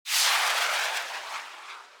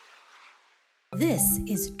This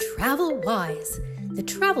is Travel Wise, the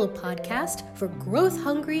travel podcast for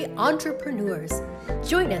growth-hungry entrepreneurs.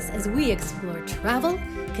 Join us as we explore travel,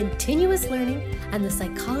 continuous learning, and the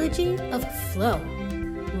psychology of flow.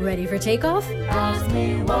 Ready for takeoff? Ask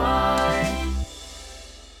me why.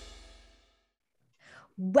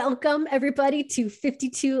 Welcome, everybody, to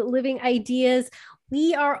 52 Living Ideas.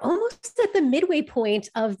 We are almost at the midway point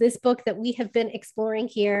of this book that we have been exploring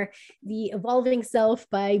here, The Evolving Self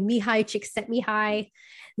by Mihaly Csikszentmihalyi.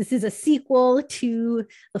 This is a sequel to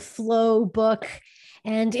the Flow book.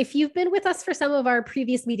 And if you've been with us for some of our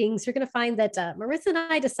previous meetings, you're going to find that Marissa and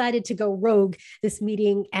I decided to go rogue this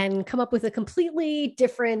meeting and come up with a completely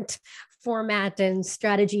different format and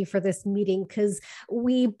strategy for this meeting, because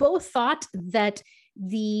we both thought that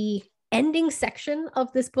the ending section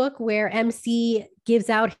of this book, where MC gives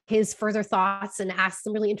out his further thoughts and asks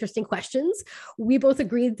some really interesting questions, we both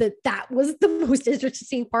agreed that that was the most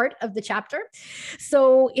interesting part of the chapter.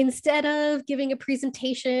 So instead of giving a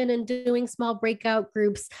presentation and doing small breakout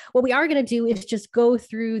groups, what we are going to do is just go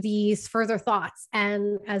through these further thoughts,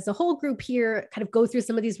 and as a whole group here, kind of go through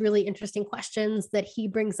some of these really interesting questions that he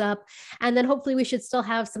brings up. And then hopefully we should still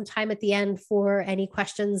have some time at the end for any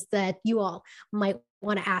questions that you all might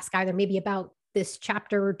want to ask, either maybe about this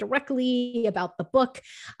chapter directly, about the book,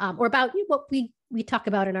 or about what we talk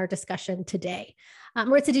about in our discussion today.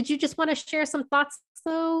 Maritza, did you just want to share some thoughts,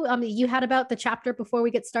 though, you had about the chapter before we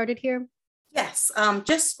get started here? Yes,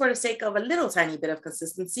 just for the sake of a little tiny bit of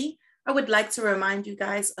consistency, I would like to remind you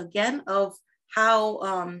guys again of how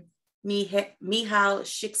Mihaly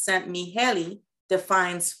Csikszentmihalyi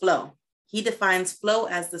defines flow. He defines flow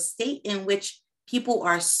as the state in which people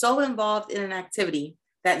are so involved in an activity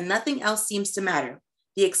that nothing else seems to matter.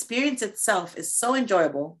 The experience itself is so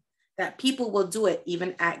enjoyable that people will do it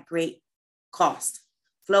even at great cost.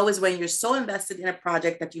 Flow is when you're so invested in a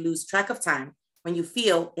project that you lose track of time, when you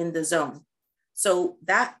feel in the zone. So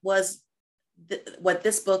that was what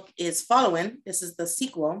this book is following. This is the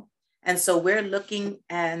sequel. And so we're looking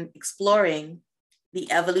and exploring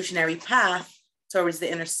the evolutionary path towards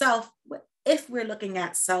the inner self, if we're looking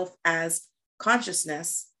at self as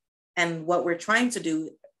consciousness. And what we're trying to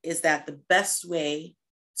do is that the best way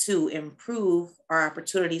to improve our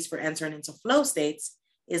opportunities for entering into flow states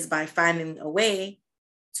is by finding a way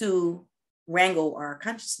to wrangle our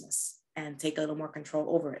consciousness and take a little more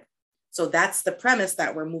control over it. So that's the premise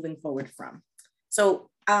that we're moving forward from. So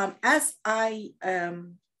as I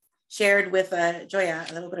shared with Joya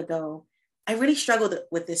a little bit ago, I really struggled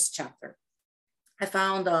with this chapter. I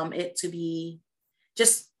found it to be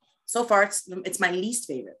just, so far, it's my least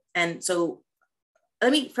favorite. And so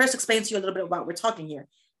let me first explain to you a little bit about what we're talking here.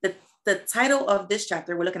 The title of this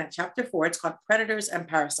chapter, we're looking at chapter 4, it's called Predators and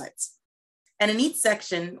Parasites. And in each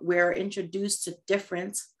section, we're introduced to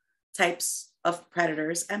different types of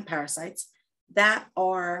predators and parasites that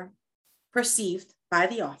are perceived by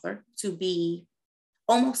the author to be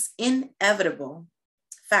almost inevitable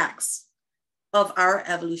facts of our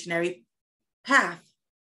evolutionary path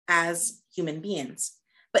as human beings.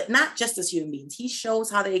 But not just as human beings. He shows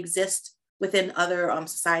how they exist within other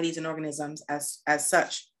societies and organisms as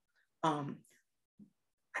such. Part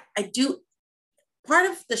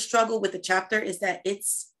of the struggle with the chapter is that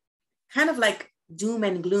it's kind of like doom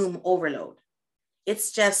and gloom overload.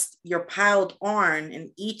 It's just you're piled on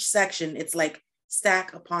in each section. It's like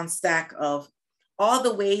stack upon stack of all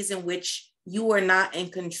the ways in which you are not in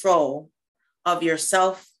control of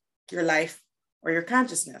yourself, your life, or your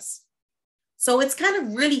consciousness. So it's kind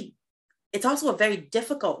of really, it's also a very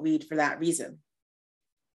difficult read for that reason.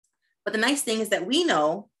 But the nice thing is that we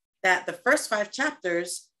know that the first 5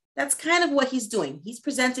 chapters, that's kind of what he's doing. He's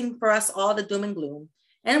presenting for us all the doom and gloom.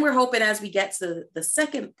 And we're hoping as we get to the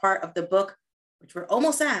second part of the book, which we're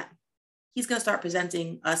almost at, he's going to start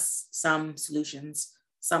presenting us some solutions,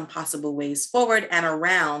 some possible ways forward and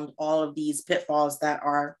around all of these pitfalls that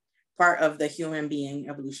are part of the human being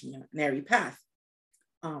evolutionary path.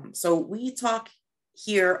 So we talk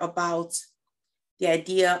here about the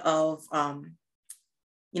idea of,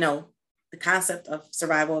 the concept of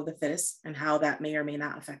survival of the fittest and how that may or may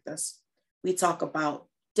not affect us. We talk about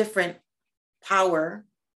different power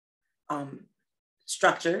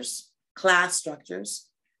structures, class structures,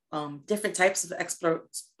 different types of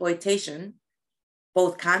exploitation,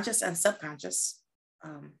 both conscious and subconscious,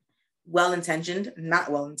 well-intentioned,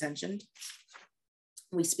 not well-intentioned.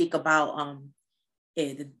 We speak about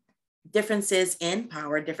the differences in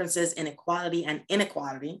power, differences in equality and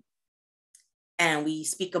inequality. And we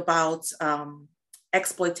speak about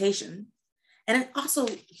exploitation. And then also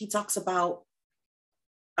he talks about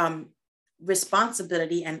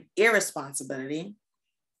responsibility and irresponsibility,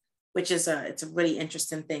 which is it's a really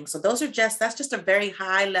interesting thing. So that's just a very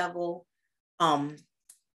high level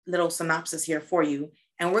little synopsis here for you.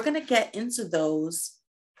 And we're going to get into those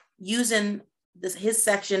using his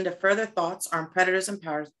section to further thoughts on predators and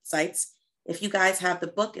parasites. If you guys have the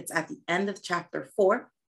book, it's at the end of chapter 4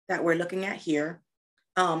 that we're looking at here.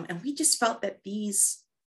 And we just felt that these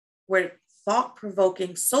were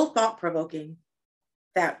thought-provoking, so thought-provoking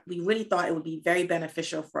that we really thought it would be very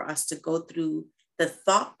beneficial for us to go through the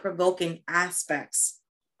thought-provoking aspects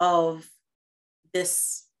of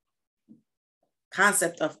this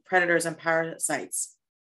concept of predators and parasites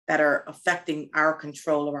that are affecting our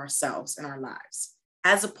control of ourselves and our lives,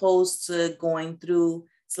 as opposed to going through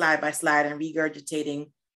slide by slide and regurgitating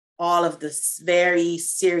all of this very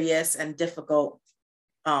serious and difficult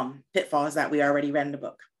pitfalls that we already read in the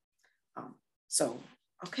book.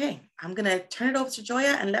 Okay, I'm gonna turn it over to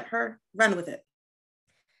Joya and let her run with it.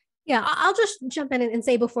 Yeah, I'll just jump in and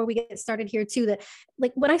say before we get started here too, that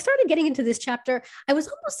like when I started getting into this chapter, I was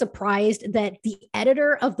almost surprised that the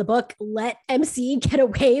editor of the book let MC get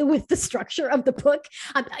away with the structure of the book.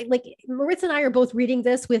 Like Maritza and I are both reading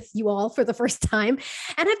this with you all for the first time.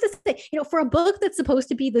 And I have to say, for a book that's supposed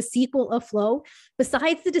to be the sequel of Flow,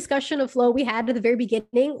 besides the discussion of Flow we had at the very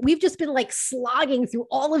beginning, we've just been like slogging through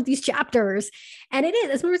all of these chapters. And it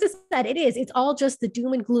is, as Maritza said, it's all just the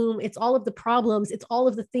doom and gloom. It's all of the problems. It's all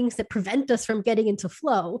of the things that prevent us from getting into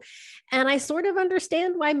flow. And I sort of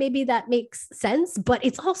understand why maybe that makes sense, but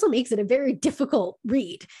it also makes it a very difficult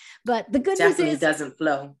read. But the good news is it doesn't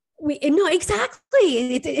flow. No,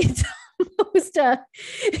 exactly. It's almost,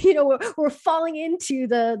 we're falling into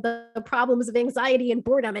the problems of anxiety and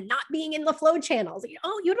boredom and not being in the flow channels.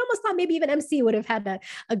 You'd almost thought maybe even MC would have had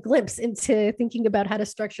a glimpse into thinking about how to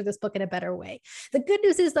structure this book in a better way. The good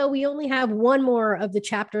news is, though, we only have one more of the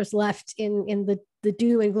chapters left in the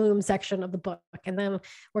doom and gloom section of the book. And then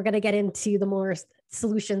we're going to get into the more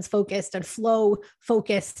solutions focused and flow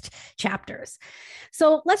focused chapters.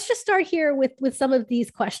 So let's just start here with some of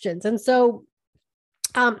these questions. And so,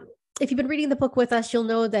 if you've been reading the book with us, you'll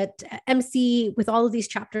know that MC, with all of these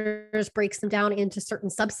chapters, breaks them down into certain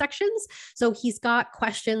subsections. So he's got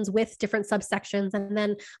questions with different subsections. And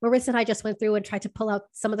then Marissa and I just went through and tried to pull out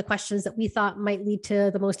some of the questions that we thought might lead to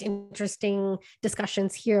the most interesting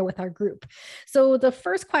discussions here with our group. So the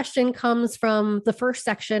first question comes from the first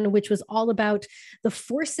section, which was all about the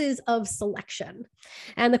forces of selection.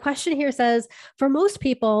 And the question here says, for most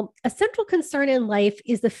people, a central concern in life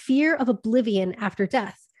is the fear of oblivion after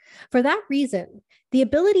death. For that reason, the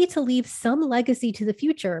ability to leave some legacy to the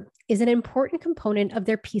future is an important component of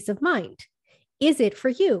their peace of mind. Is it for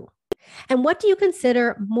you? And what do you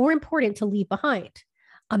consider more important to leave behind?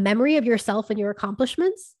 A memory of yourself and your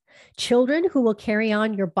accomplishments? Children who will carry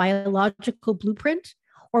on your biological blueprint?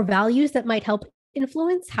 Or values that might help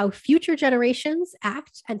influence how future generations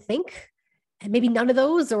act and think? And maybe none of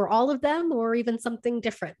those, or all of them, or even something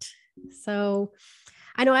different. So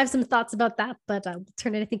I know I have some thoughts about that, but I'll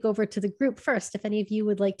turn it, I think, over to the group first. If any of you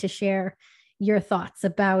would like to share your thoughts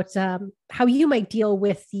about how you might deal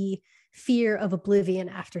with the fear of oblivion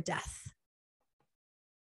after death.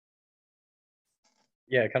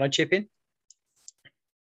 Yeah, can I chip in?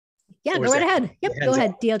 Yeah, go right ahead. Yep, go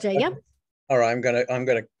ahead, DLJ. Yep. All right, I'm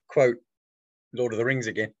gonna quote Lord of the Rings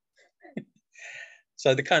again.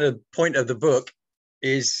 So the kind of point of the book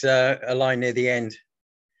is a line near the end.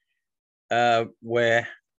 Where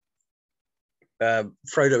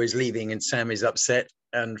Frodo is leaving and Sam is upset,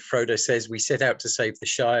 and Frodo says, "We set out to save the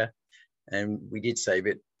Shire, and we did save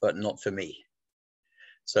it, but not for me."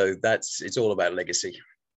 So it's all about legacy.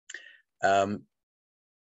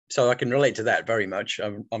 So I can relate to that very much.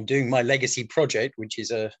 I'm doing my legacy project, which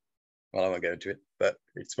is I won't go into it, but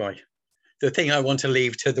it's the thing I want to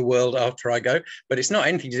leave to the world after I go. But it's not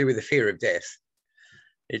anything to do with the fear of death.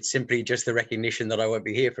 It's simply just the recognition that I won't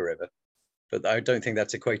be here forever. But I don't think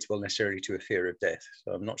that's equatable necessarily to a fear of death.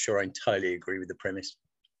 So I'm not sure I entirely agree with the premise.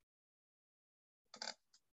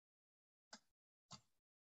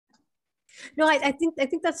 No, I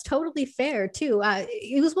think that's totally fair too.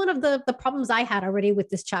 It was one of the problems I had already with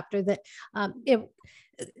this chapter, that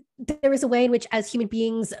there is a way in which, as human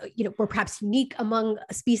beings, we're perhaps unique among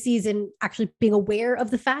species in actually being aware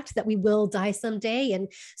of the fact that we will die someday.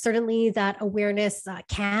 And certainly that awareness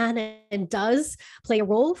can and does play a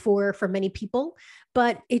role for many people,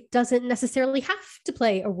 but it doesn't necessarily have to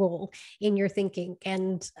play a role in your thinking.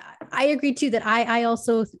 And I agree too that I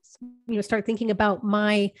also, start thinking about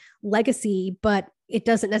my legacy, but it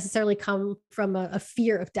doesn't necessarily come from a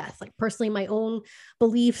fear of death. Like personally, my own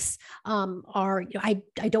beliefs are, I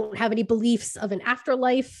don't have any beliefs of an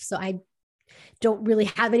afterlife. So I don't really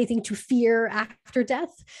have anything to fear after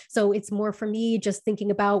death. So it's more for me just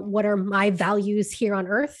thinking about what are my values here on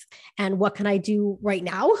earth and what can I do right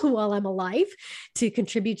now while I'm alive to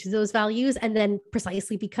contribute to those values. And then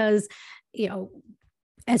precisely because,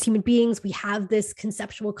 as human beings, we have this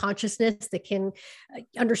conceptual consciousness that can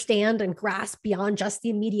understand and grasp beyond just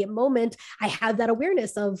the immediate moment. I have that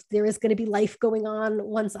awareness of there is going to be life going on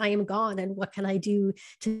once I am gone. And what can I do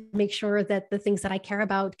to make sure that the things that I care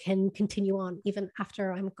about can continue on even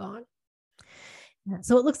after I'm gone?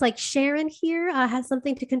 So it looks like Sharon here has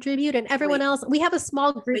something to contribute, and everyone else. We have a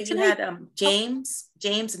small group you tonight. had James,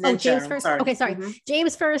 and then James Sharon. first. Sorry. Okay, sorry.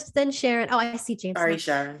 James first, then Sharon. Oh, I see James. Sorry,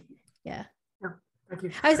 Sharon. Yeah. Thank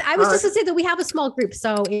you. I was just going to say that we have a small group,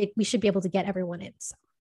 so we should be able to get everyone in. So.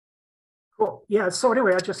 Cool. Yeah. So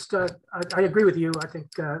anyway, I agree with you. I think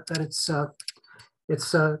that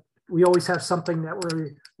it's we always have something that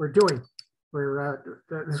we're doing.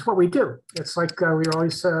 This is what we do. It's like we're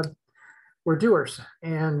always we're doers,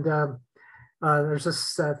 and there's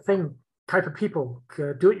this type of people: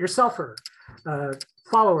 do-it-yourselfer,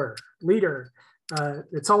 follower, leader.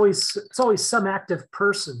 It's always some active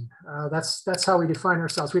person. That's how we define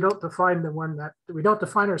ourselves. We don't define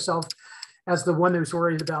ourselves as the one who's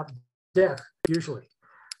worried about death usually.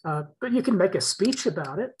 But you can make a speech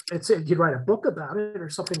about it. You could write a book about it or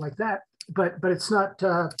something like that. But it's not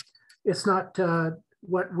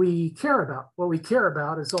what we care about. What we care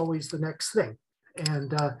about is always the next thing.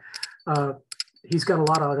 And he's got a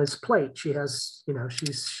lot on his plate. She has,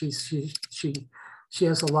 she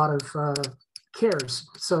has a lot of cares.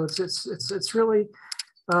 So it's really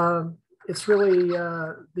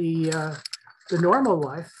the normal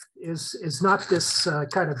life is not this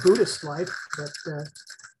kind of Buddhist life that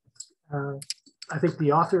I think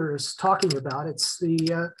the author is talking about. It's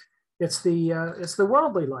the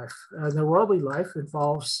worldly life. The worldly life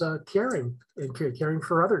involves caring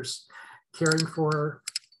for others, caring for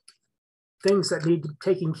things that need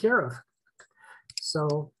taking care of.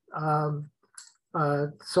 So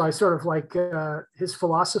I sort of like his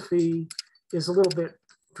philosophy is a little bit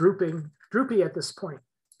droopy at this point.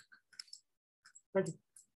 Thank you.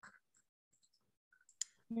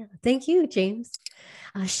 Yeah, thank you, James.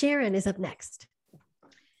 Sharon is up next.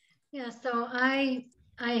 Yeah, so I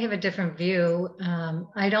have a different view.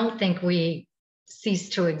 I don't think we cease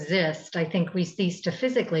to exist. I think we cease to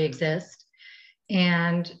physically exist.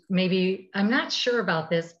 And maybe, I'm not sure about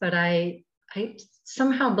this, but I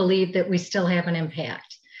somehow believe that we still have an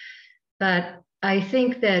impact. But I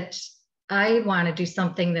think that I want to do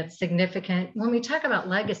something that's significant. When we talk about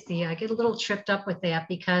legacy, I get a little tripped up with that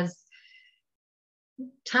because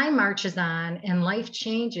time marches on and life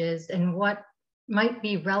changes, and what might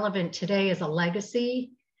be relevant today as a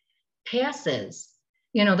legacy passes.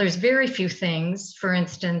 There's very few things, for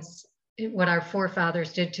instance, what our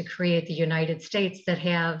forefathers did to create the United States, that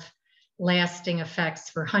have lasting effects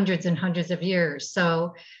for hundreds and hundreds of years.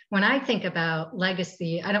 So when I think about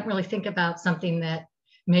legacy, I don't really think about something that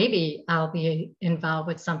maybe I'll be involved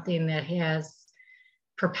with, something that has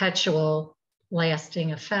perpetual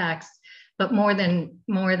lasting effects. But more than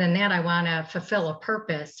that, I want to fulfill a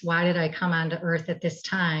purpose. Why did I come onto Earth at this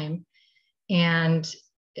time? And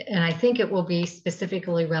I think it will be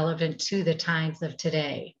specifically relevant to the times of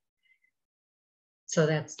today. So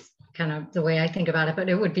that's kind of the way I think about it. But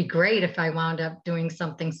it would be great if I wound up doing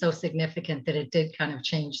something so significant that it did kind of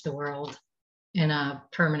change the world in a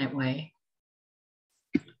permanent way.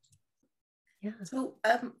 Yeah. So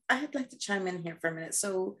I'd like to chime in here for a minute.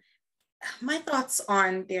 So my thoughts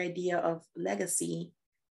on the idea of legacy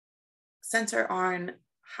center on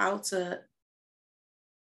how to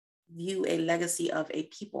view a legacy of a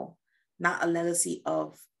people, not a legacy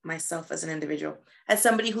of myself as an individual. As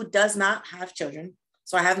somebody who does not have children,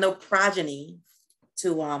 so I have no progeny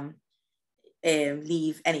to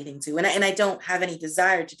leave anything to, and I don't have any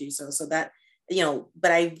desire to do so. So that,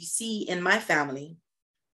 but I see in my family,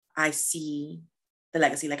 I see the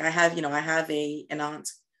legacy. Like I have an aunt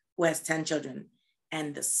who has 10 children,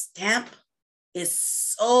 and the stamp is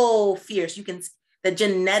so fierce. The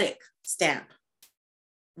genetic stamp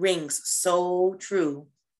rings so true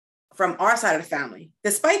from our side of the family,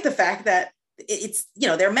 despite the fact that it's,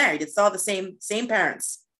 they're married. It's all the same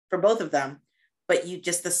parents for both of them, but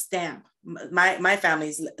the stamp, my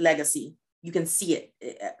family's legacy, you can see it.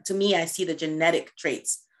 To me, I see the genetic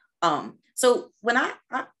traits. So when I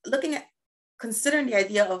considering the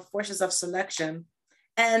idea of forces of selection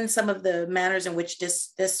and some of the manners in which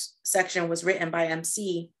this section was written by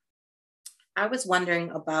MC, I was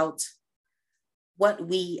wondering about what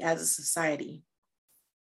we as a society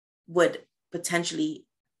would potentially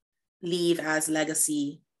leave as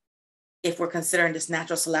legacy if we're considering this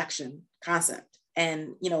natural selection concept.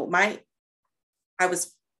 And, you know,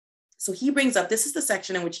 so he brings up, this is the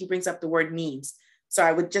section in which he brings up the word memes. So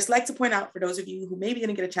I would just like to point out for those of you who maybe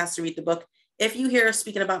didn't get a chance to read the book, if you hear us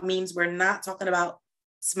speaking about memes, we're not talking about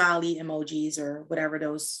smiley emojis or whatever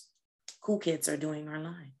those cool kids are doing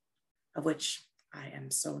online, of which I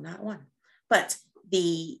am so not one. But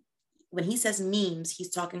when he says memes,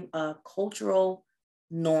 he's talking a cultural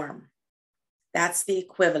norm. That's the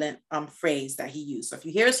equivalent phrase that he used. So if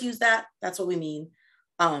you hear us use that, that's what we mean.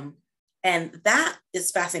 And that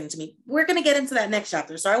is fascinating to me. We're going to get into that next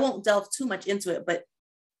chapter, so I won't delve too much into it, but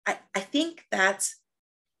I think that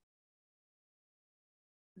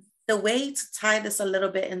the way to tie this a little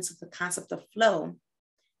bit into the concept of flow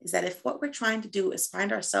is that if what we're trying to do is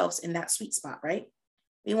find ourselves in that sweet spot, right?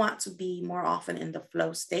 We want to be more often in the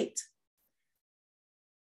flow state.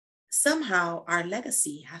 Somehow our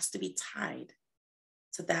legacy has to be tied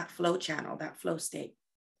to that flow channel, that flow state.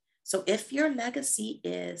 So if your legacy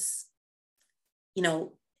is, you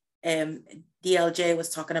know, DLJ was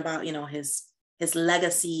talking about, you know, his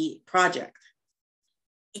legacy project.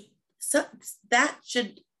 So that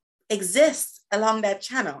should exist along that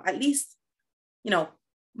channel, at least, you know,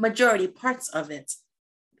 majority parts of it,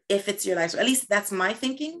 if it's your life. So at least that's my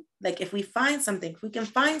thinking. Like if we can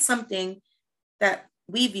find something that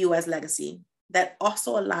we view as legacy that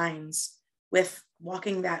also aligns with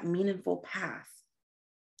walking that meaningful path,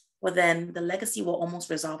 well, then the legacy will almost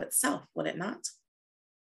resolve itself, will it not?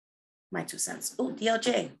 My 2 cents. Oh,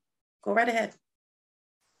 DLJ, go right ahead.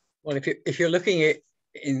 Well, if you're looking at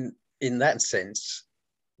in that sense,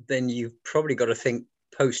 then you've probably got to think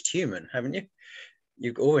post-human, haven't you?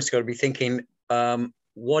 You've always got to be thinking,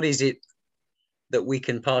 what is it that we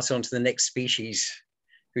can pass on to the next species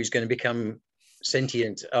who's going to become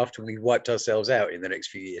sentient after we've wiped ourselves out in the next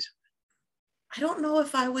few years? I don't know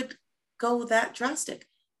if I would go that drastic.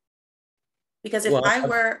 Because if I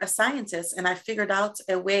were a scientist and I figured out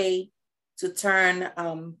a way to turn,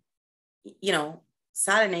 you know,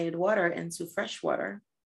 salinated water into fresh water,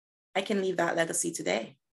 I can leave that legacy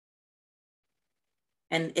today.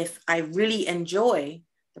 And if I really enjoy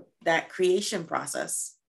that creation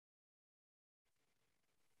process,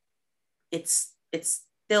 it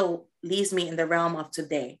still leaves me in the realm of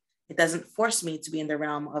today. It doesn't force me to be in the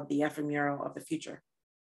realm of the ephemeral of the future.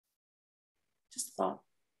 Just a thought.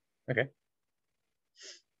 Okay.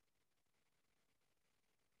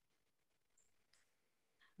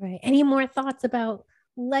 Right. Any more thoughts about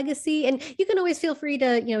legacy? And you can always feel free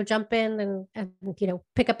to, you know, jump in and you know,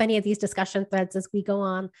 pick up any of these discussion threads as we go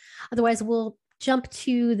on. Otherwise, we'll jump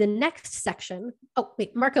to the next section. Oh,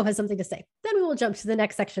 wait, Marco has something to say. Then we will jump to the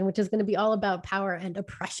next section, which is going to be all about power and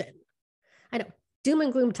oppression. I know, doom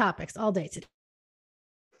and gloom topics all day today.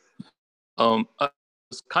 I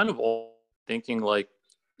was kind of all thinking like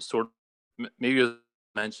sort of maybe as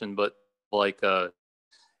mentioned, but like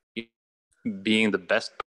being the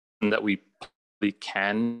best person that we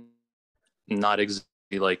can, not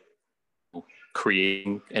exactly like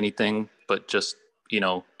creating anything, but just, you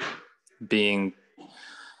know, being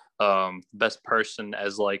best person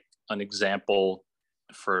as like an example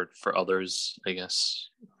for others, I guess.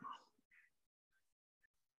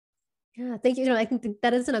 Yeah, thank you. You know, I think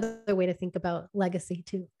that is another way to think about legacy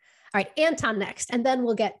too. All right, Anton next, and then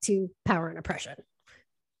we'll get to power and oppression.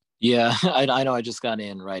 Yeah, I know I just got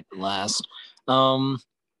in right last.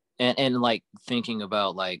 And like thinking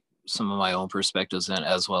about like some of my own perspectives and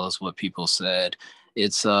as well as what people said,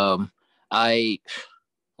 it's I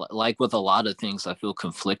like with a lot of things, I feel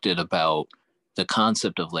conflicted about the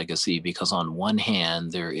concept of legacy, because on one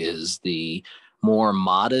hand, there is the more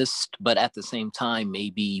modest, but at the same time,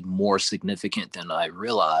 maybe more significant than I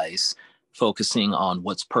realize, focusing on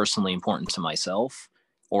what's personally important to myself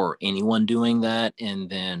or anyone doing that. And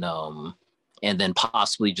then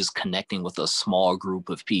possibly just connecting with a small group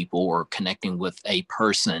of people or connecting with a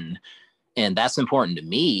person. And that's important to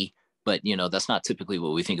me, but you know, that's not typically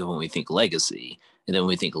what we think of when we think legacy. And then when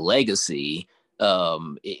we think legacy,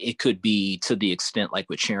 it could be to the extent like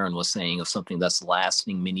what Sharon was saying, of something that's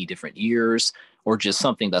lasting many different years, or just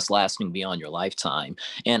something that's lasting beyond your lifetime.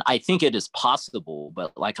 And I think it is possible,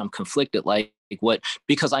 but like I'm conflicted, like what,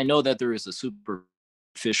 because I know that there is a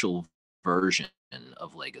superficial version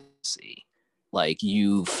of legacy. Like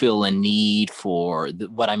you feel a need for,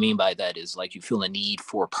 what I mean by that is like you feel a need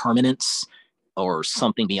for permanence or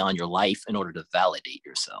something beyond your life in order to validate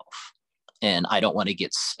yourself. And I don't want to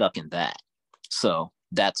get stuck in that. So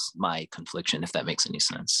that's my confliction, if that makes any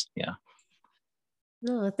sense. Yeah.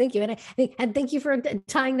 No, thank you. And thank you for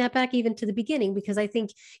tying that back even to the beginning, because I think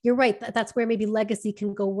you're right. That's where maybe legacy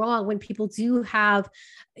can go wrong, when people do have,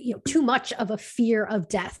 too much of a fear of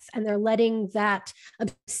death, and they're letting that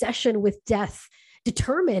obsession with death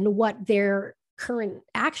determine what their current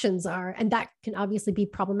actions are. And that can obviously be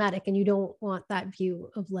problematic, and you don't want that view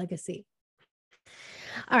of legacy.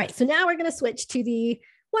 All right, so now we're going to switch to the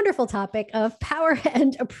wonderful topic of power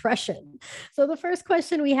and oppression. So the first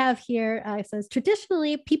question we have here says,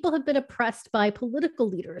 traditionally, people have been oppressed by political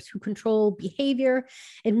leaders who control behavior,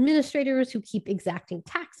 administrators who keep exacting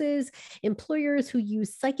taxes, employers who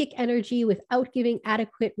use psychic energy without giving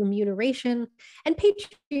adequate remuneration, and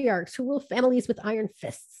patriarchs who rule families with iron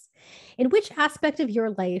fists. In which aspect of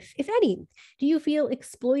your life, if any, do you feel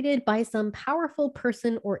exploited by some powerful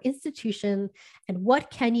person or institution, and what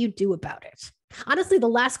can you do about it? Honestly, the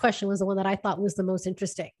last question was the one that I thought was the most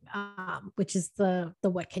interesting, which is the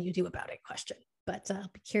what can you do about it question. But I'll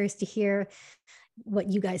be curious to hear what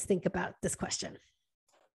you guys think about this question.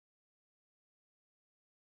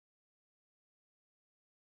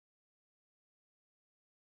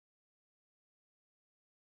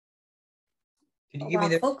 Can you give me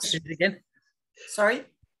the questions again? Sorry? Can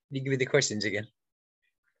you give me the questions again?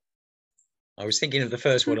 I was thinking of the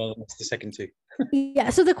first one, and the second two. Yeah.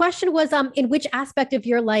 So the question was, in which aspect of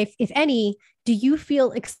your life, if any, do you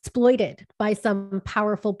feel exploited by some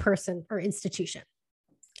powerful person or institution?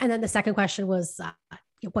 And then the second question was,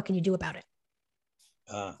 what can you do about it?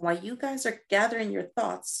 While you guys are gathering your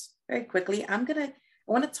thoughts very quickly, I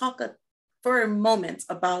want to talk for a moment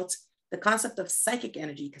about the concept of psychic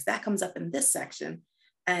energy, because that comes up in this section.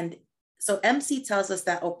 And so MC tells us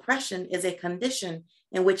that oppression is a condition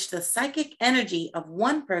in which the psychic energy of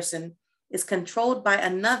one person is controlled by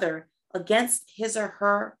another against his or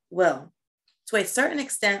her will. To a certain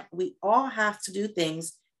extent, we all have to do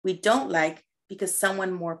things we don't like because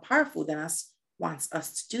someone more powerful than us wants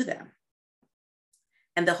us to do them.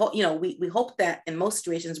 And the whole, we hope that in most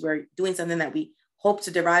situations we're doing something that we hope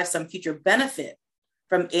to derive some future benefit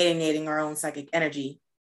from alienating our own psychic energy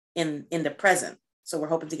in the present. So we're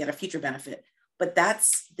hoping to get a future benefit. But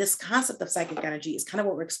this concept of psychic energy is kind of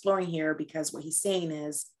what we're exploring here, because what he's saying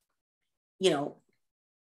is,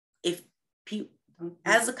 if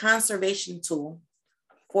as a conservation tool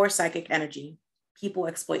for psychic energy, people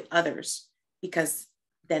exploit others because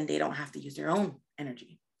then they don't have to use their own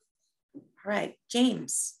energy. All right,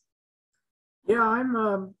 James. Yeah,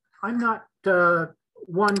 I'm not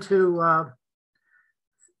one to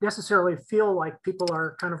necessarily feel like people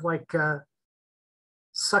are kind of like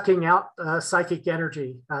sucking out psychic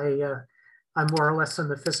energy. I'm more or less in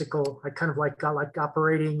the physical. I kind of like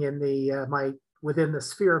operating in the within the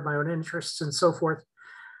sphere of my own interests and so forth.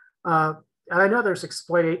 And I know there's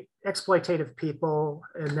exploitative people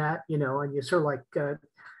in that, and you sort of like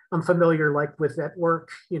I'm familiar like with that work,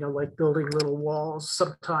 like building little walls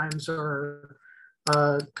sometimes, or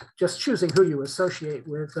just choosing who you associate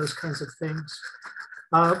with, those kinds of things.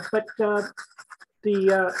 But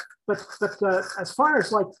as far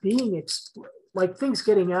as like being like things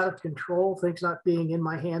getting out of control, things not being in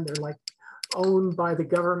my hand, they're like owned by the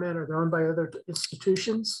government or they're owned by other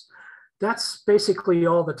institutions. That's basically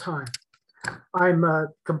all the time. I'm a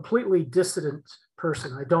completely dissident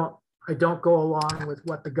person. I don't go along with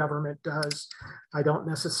what the government does. I don't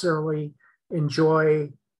necessarily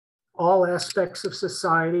enjoy all aspects of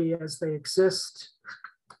society as they exist,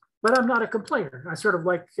 but I'm not a complainer. I sort of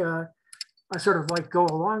like go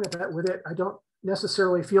along with it. I don't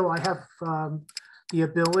necessarily feel I have the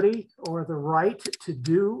ability or the right to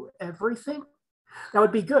do everything. That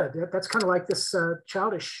would be good. That's kind of like this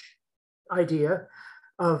childish idea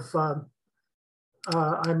of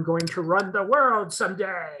I'm going to run the world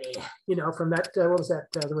someday. From that what was that?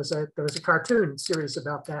 There was a cartoon series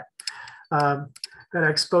about that that I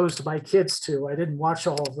exposed my kids to. I didn't watch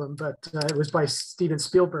all of them, but it was by Steven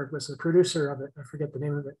Spielberg, was the producer of it. I forget the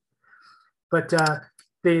name of it. But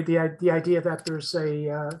the idea that there's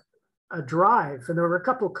a drive, and there were a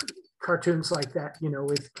couple cartoons like that,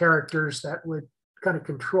 with characters that would kind of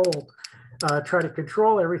try to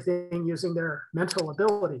control everything using their mental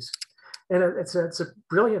abilities. And it's a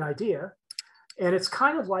brilliant idea, and it's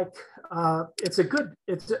kind of like it's a good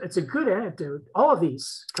antidote. All of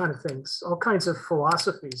these kind of things, all kinds of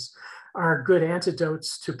philosophies, are good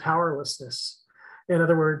antidotes to powerlessness. In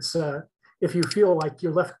other words, if you feel like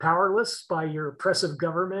you're left powerless by your oppressive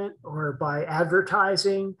government or by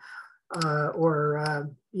advertising or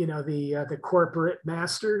the corporate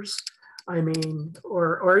masters,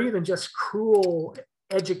 or even just cruel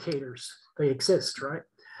educators, they exist, right?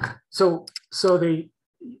 So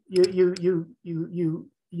you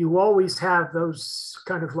you always have those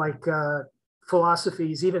kind of like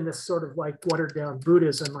philosophies, even this sort of like watered down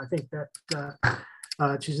Buddhism. I think that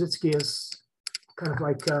Chizitsky is kind of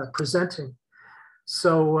like presenting.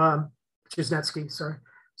 So Chisnetsky, sorry.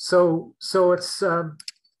 So it's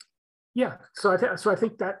yeah. So I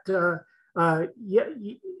think that yeah,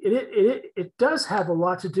 it does have a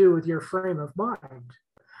lot to do with your frame of mind,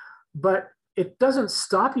 but it doesn't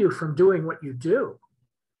stop you from doing what you do.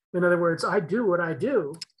 In other words, I do what I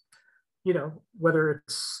do, you know, whether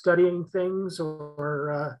it's studying things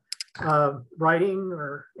or writing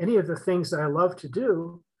or any of the things that I love to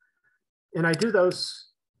do. And I do those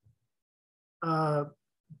by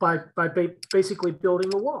basically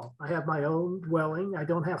building a wall. I have my own dwelling. I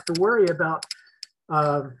don't have to worry about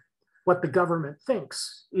what the government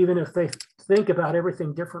thinks, even if they think about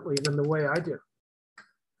everything differently than the way I do.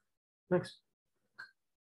 Thanks.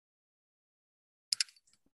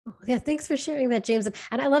 Yeah, thanks for sharing that, James.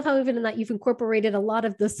 And I love how even in that you've incorporated a lot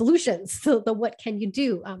of the solutions. So the what can you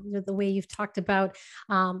do? The way you've talked about,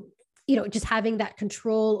 just having that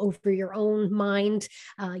control over your own mind,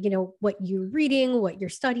 what you're reading, what you're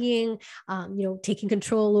studying, taking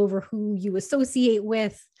control over who you associate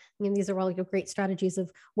with. I mean, these are all great strategies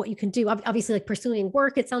of what you can do. Obviously, like pursuing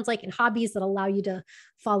work, it sounds like, in hobbies that allow you to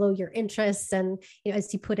follow your interests. And,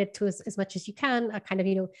 as you put it, to as much as you can, kind of,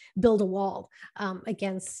 build a wall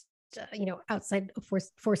against, outside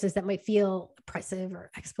forces that might feel oppressive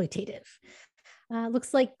or exploitative.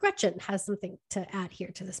 Looks like Gretchen has something to add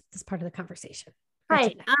here to this part of the conversation.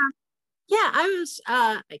 Right. Yeah,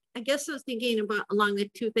 I guess I was thinking about along the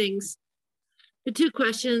two things. The two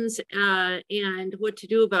questions and what to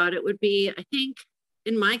do about it would be, I think,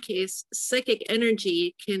 in my case, psychic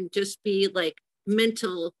energy can just be like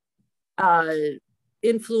mental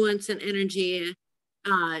influence and energy,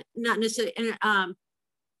 not necessarily,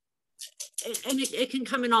 and it can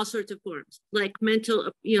come in all sorts of forms, like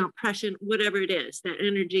mental, oppression, whatever it is, that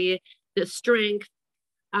energy, the strength,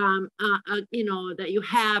 that you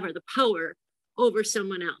have, or the power over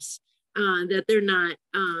someone else that they're not.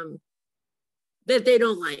 That they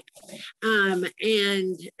don't like.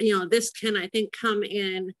 And, this can, I think, come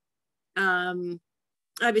in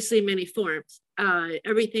obviously many forms.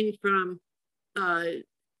 Everything from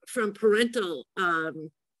parental,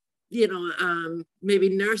 maybe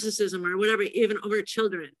narcissism or whatever, even over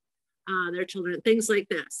children, their children, things like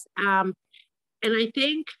this. And I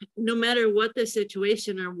think no matter what the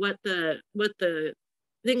situation or what the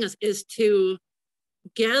thing is to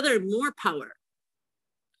gather more power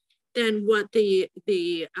than what the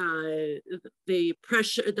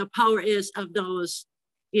pressure, the power is of those,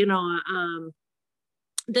 that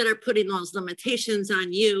are putting those limitations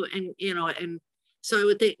on you. And, and so I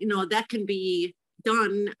would think, that can be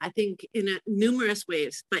done, I think, in numerous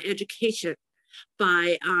ways, by education,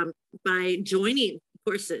 by joining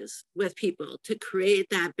forces with people to create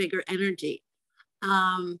that bigger energy.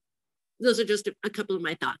 Those are just a couple of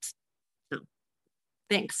my thoughts. So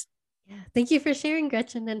thanks. Yeah, thank you for sharing,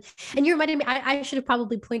 Gretchen. And you reminded me, I should have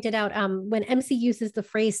probably pointed out when MC uses the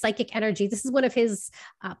phrase psychic energy, this is one of his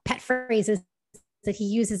pet phrases that he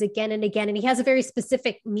uses again and again, and he has a very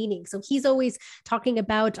specific meaning. So he's always talking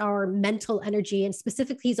about our mental energy, and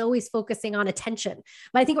specifically, he's always focusing on attention.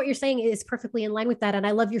 But I think what you're saying is perfectly in line with that. And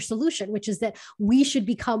I love your solution, which is that we should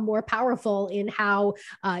become more powerful in how,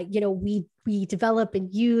 we develop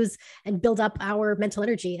and use and build up our mental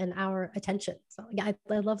energy and our attention. So yeah, I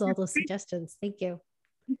love all those suggestions. Thank you.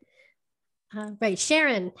 Right,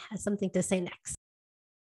 Sharon has something to say next.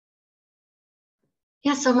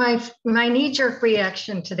 Yeah, so my knee-jerk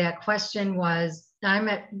reaction to that question was, I'm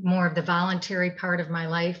at more of the voluntary part of my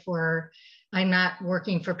life where I'm not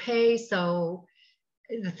working for pay. So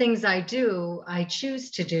the things I do, I choose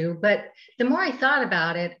to do. But the more I thought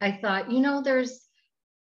about it, I thought, there's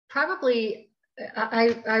probably,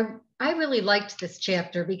 I really liked this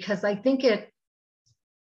chapter because I think it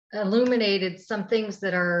illuminated some things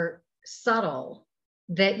that are subtle,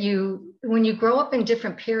 that when you grow up in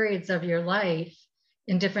different periods of your life,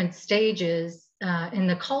 in different stages in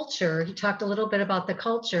the culture. He talked a little bit about the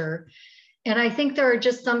culture. And I think there are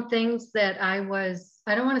just some things that I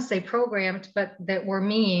don't want to say programmed, but that were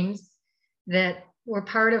memes that were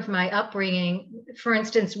part of my upbringing. For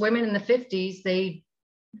instance, women in the 50s, they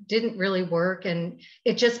didn't really work, and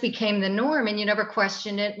it just became the norm, and you never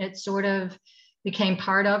questioned it. And it sort of became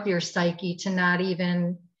part of your psyche to not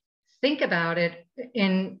even think about it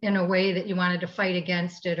in a way that you wanted to fight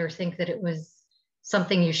against it or think that it was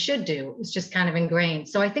something you should do. It was just kind of ingrained.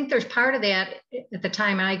 So I think there's part of that. At the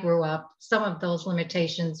time I grew up, some of those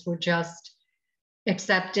limitations were just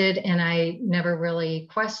accepted, and I never really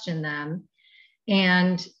questioned them.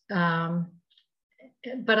 And,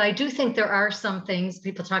 but I do think there are some things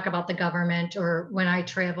people talk about the government, or when I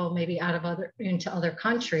travel maybe into other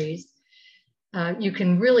countries, you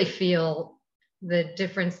can really feel the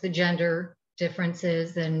difference, the gender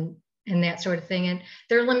differences and that sort of thing. And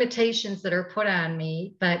there are limitations that are put on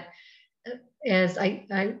me, but as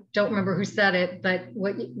I don't remember who said it, but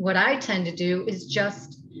what I tend to do is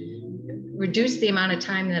just reduce the amount of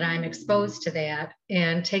time that I'm exposed to that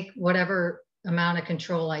and take whatever amount of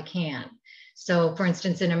control I can. So for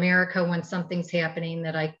instance, in America, when something's happening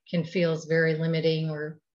that I can feel is very limiting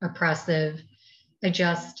or oppressive,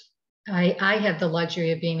 I have the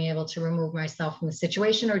luxury of being able to remove myself from the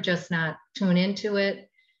situation or just not tune into it.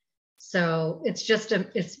 So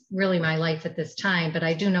it's really my life at this time. But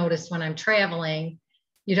I do notice when I'm traveling,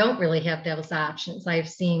 you don't really have those options. I've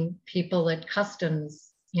seen people at customs,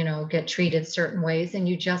 get treated certain ways, and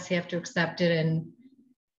you just have to accept it and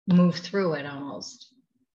move through it almost.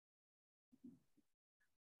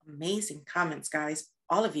 Amazing comments, guys.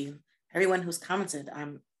 All of you, everyone who's commented,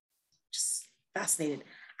 I'm just fascinated.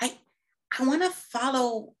 I want to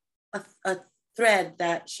follow a thread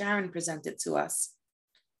that Sharon presented to us.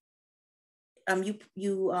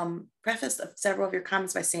 You prefaced several of your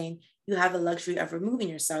comments by saying you have the luxury of removing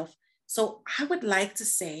yourself. So I would like to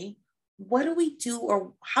say, what do we do,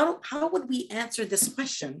 or how would we answer this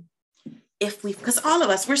question because all of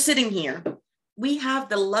us, we're sitting here, we have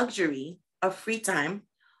the luxury of free time,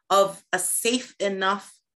 of a safe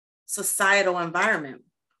enough societal environment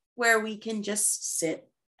where we can just sit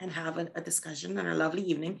and have a discussion on a lovely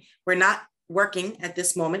evening. We're not working at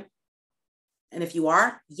this moment. And if you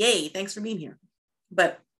are, yay, thanks for being here.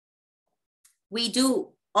 But we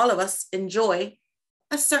do, all of us, enjoy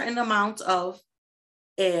a certain amount of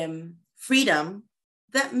freedom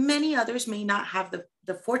that many others may not have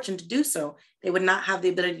the fortune to do so. They would not have the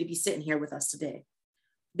ability to be sitting here with us today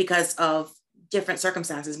because of different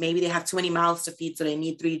circumstances. Maybe they have too many mouths to feed, so they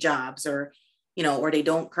need 3 jobs, or they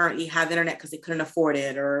don't currently have internet because they couldn't afford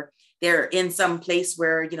it, or they're in some place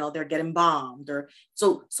where, they're getting bombed, or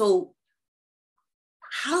so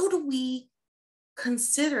how do we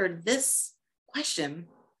consider this question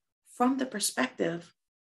from the perspective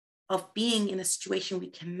of being in a situation we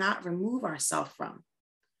cannot remove ourselves from?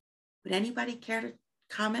 Would anybody care to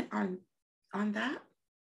comment on that?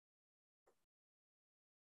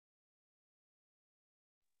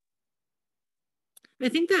 I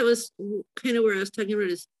think that was kind of where I was talking about,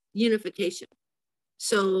 is unification.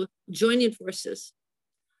 So joining forces,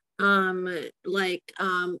 like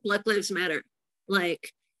Black Lives Matter, and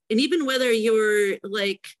even whether you're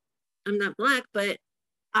I'm not Black, but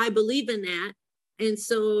I believe in that. And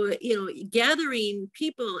so, gathering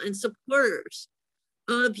people and supporters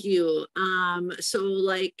of you.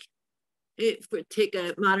 Take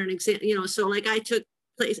a modern example, so I took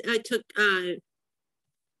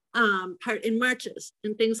part in marches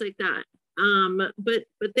and things like that. But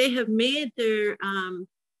they have made their,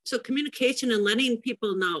 so communication and letting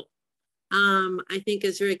people know, I think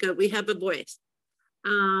is very good. We have a voice.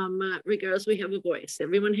 Regardless, we have a voice.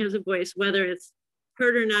 Everyone has a voice, whether it's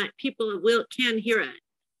heard or not, people can hear it.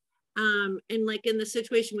 And in the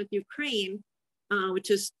situation with Ukraine, which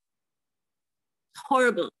is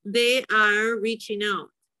horrible, they are reaching out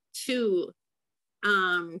to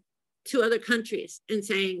other countries and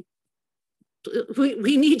saying,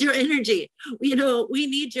 we need your energy, we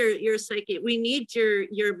need your psyche, we need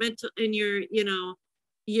your mental and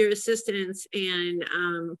your assistance. And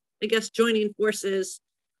I guess joining forces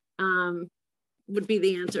would be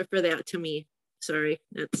the answer for that to me. Sorry,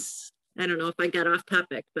 I don't know if I got off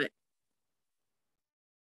topic, but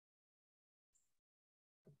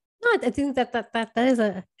No, I think that is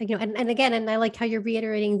and again, and I like how you're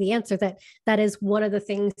reiterating the answer that is one of the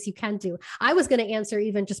things you can do. I was going to answer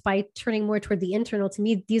even just by turning more toward the internal. To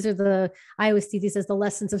me, I always see these as the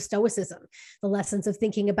lessons of Stoicism, the lessons of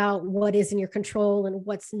thinking about what is in your control and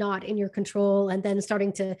what's not in your control, and then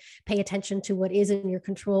starting to pay attention to what is in your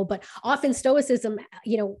control. But often Stoicism,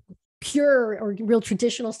 pure or real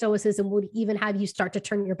traditional Stoicism would even have you start to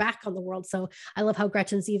turn your back on the world. So I love how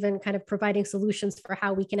Gretchen's even kind of providing solutions for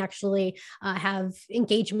how we can actually have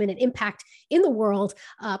engagement and impact in the world,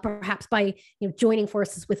 perhaps by joining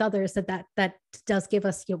forces with others. That does give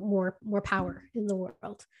us more power in the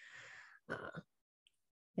world.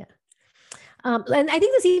 Yeah. And I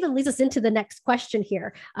think this even leads us into the next question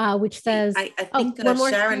here, which says, I think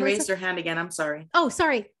Sharon raised her hand again. I'm sorry. Oh,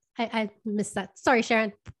 sorry. I missed that. Sorry,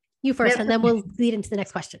 Sharon. You first, and then we'll lead into the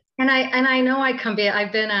next question. And I know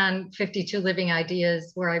I've been on 52 Living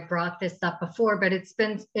Ideas where I brought this up before, but it's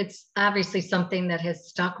obviously something that has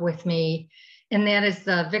stuck with me and that is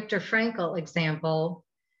the Viktor Frankl example.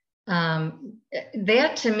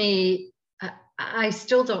 That to me, I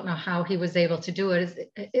still don't know how he was able to do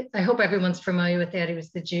it. I hope everyone's familiar with that. He was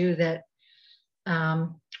the Jew that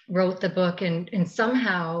wrote the book, and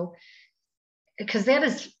somehow, because that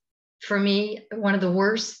is, for me, one of the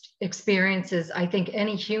worst experiences I think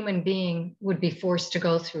any human being would be forced to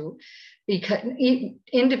go through, because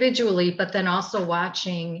individually, but then also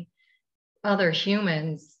watching other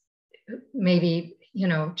humans maybe,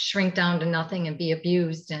 shrink down to nothing and be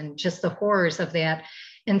abused, and just the horrors of that.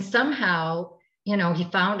 And somehow, he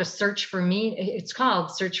found a search for meaning. It's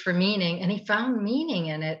called Search for Meaning, and he found meaning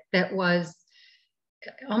in it that was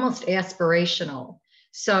almost aspirational.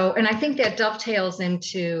 So, and I think that dovetails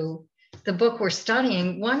into the book we're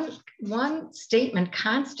studying. One statement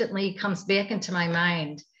constantly comes back into my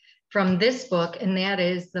mind from this book, and that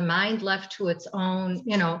is, the mind left to its own,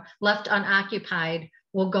 left unoccupied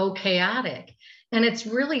will go chaotic. And it's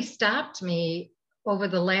really stopped me over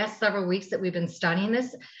the last several weeks that we've been studying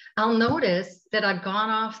this. I'll notice that I've gone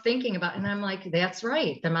off thinking about, and I'm like, that's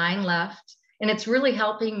right, the mind left. And it's really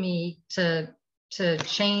helping me to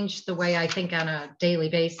change the way I think on a daily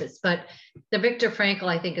basis. But the Viktor Frankl,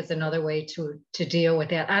 I think, is another way to deal with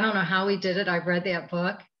that. I don't know how he did it. I've read that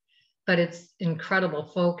book, but it's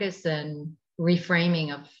incredible focus and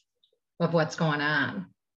reframing of what's going on.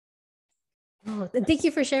 Oh, and thank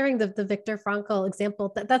you for sharing the Viktor Frankl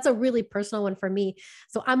example. That's a really personal one for me.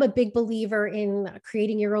 So I'm a big believer in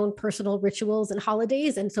creating your own personal rituals and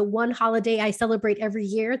holidays. And so one holiday I celebrate every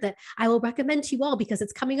year that I will recommend to you all because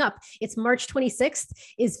it's coming up. It's March 26th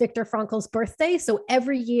is Viktor Frankl's birthday. So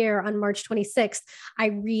every year on March 26th, I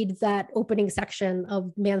read that opening section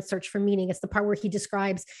of Man's Search for Meaning. It's the part where he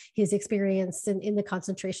describes his experience in the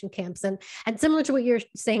concentration camps. And similar to what you're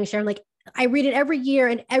saying, Sharon, like, I read it every year,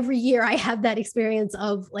 and every year I have that experience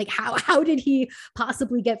of like, how did he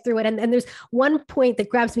possibly get through it? And there's one point that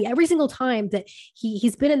grabs me every single time, that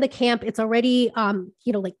he's been in the camp. It's already, like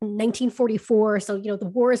 1944. So,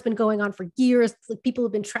 the war has been going on for years. Like, people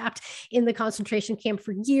have been trapped in the concentration camp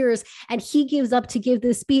for years. And he gives up to give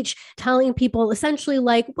this speech telling people essentially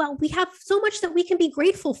like, well, we have so much that we can be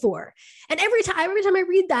grateful for. And every time I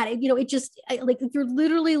read that, it just like, you're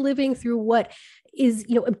literally living through what is,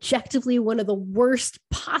 objectively one of the worst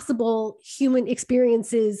possible human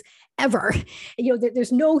experiences ever.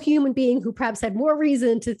 There's no human being who perhaps had more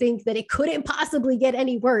reason to think that it couldn't possibly get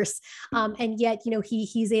any worse. And yet,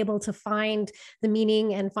 he's able to find the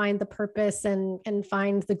meaning and find the purpose and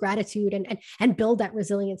find the gratitude and build that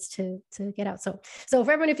resilience to get out. So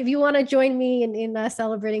for everyone, if you want to join me in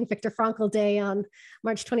celebrating Viktor Frankl Day on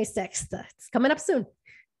March 26th, it's coming up soon.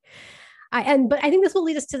 But I think this will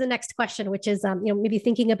lead us to the next question, which is, maybe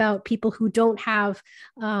thinking about people who don't have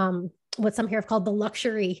what some here have called the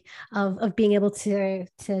luxury of being able to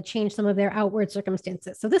change some of their outward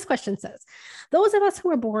circumstances. So this question says, those of us who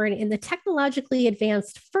are born in the technologically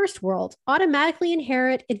advanced first world automatically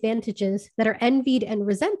inherit advantages that are envied and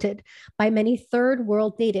resented by many third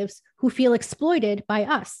world natives who feel exploited by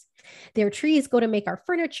us. Their trees go to make our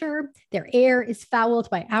furniture. Their air is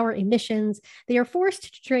fouled by our emissions. They are forced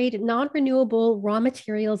to trade non-renewable raw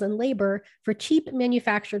materials and labor for cheap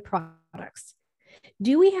manufactured products.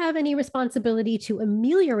 Do we have any responsibility to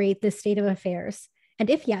ameliorate this state of affairs?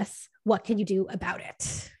 And if yes, what can you do about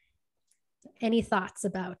it? Any thoughts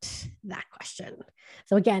about that question?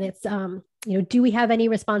 So again, it's, do we have any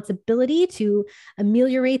responsibility to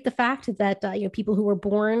ameliorate the fact that, people who were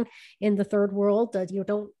born in the third world,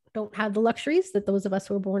 don't have the luxuries that those of us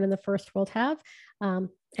who are born in the first world have? And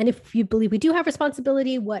if you believe we do have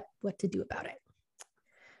responsibility, what to do about it?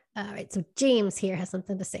 All right, so James here has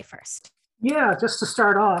something to say first. Yeah, just to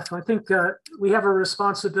start off, I think we have a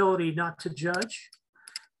responsibility not to judge.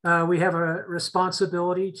 We have a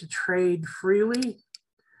responsibility to trade freely,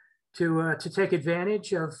 to take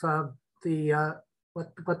advantage of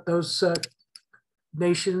what those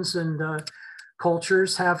nations and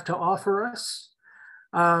cultures have to offer us.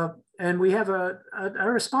 And we have a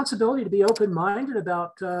responsibility to be open-minded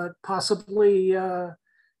about possibly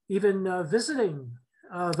even visiting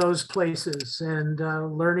those places and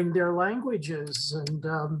learning their languages and,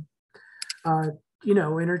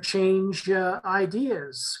 interchange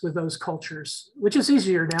ideas with those cultures, which is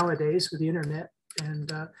easier nowadays with the internet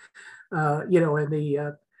and, and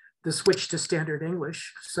the switch to standard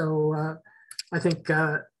English. So I think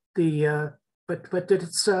but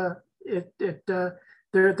it's,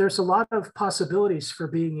 there's a lot of possibilities for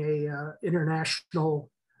being a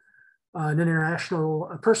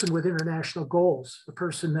person with international goals, a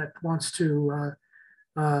person that wants to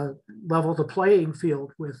level the playing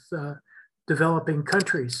field with developing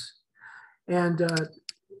countries. And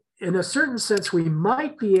in a certain sense, we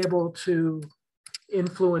might be able to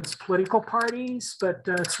influence political parties, but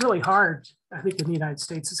it's really hard. I think in the United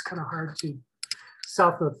States, it's kind of hard to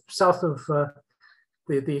south of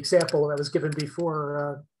the example that was given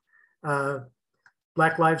before,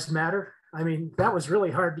 Black Lives Matter. I mean, that was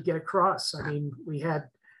really hard to get across. I mean, we had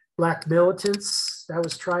Black militants, that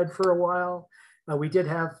was tried for a while. We did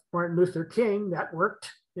have Martin Luther King, that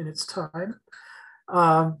worked in its time.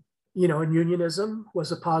 You know, and unionism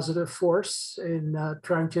was a positive force in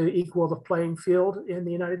trying to equal the playing field in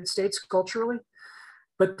the United States culturally.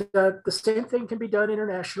 But the same thing can be done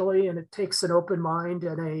internationally, and it takes an open mind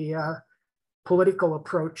and a political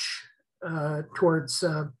approach towards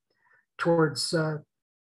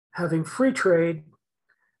having free trade,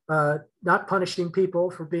 not punishing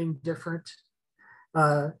people for being different,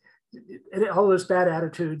 and all those bad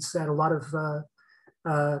attitudes that a lot of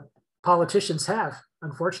politicians have,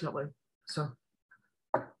 unfortunately. So.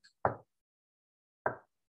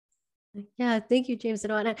 Yeah, thank you, James.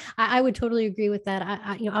 And I would totally agree with that.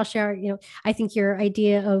 I'll share. I think your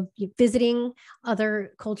idea of visiting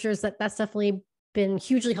other cultures, that's definitely been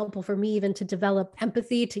hugely helpful for me, even to develop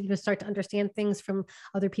empathy, to start to understand things from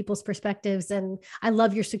other people's perspectives. And I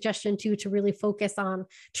love your suggestion too, to really focus on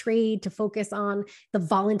trade, to focus on the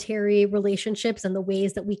voluntary relationships and the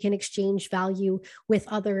ways that we can exchange value with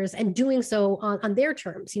others, and doing so on their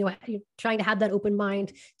terms, trying to have that open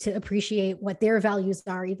mind to appreciate what their values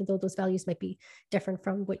are, even though those values might be different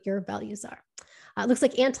from what your values are. It looks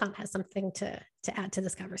like Anton has something to add to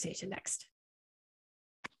this conversation next.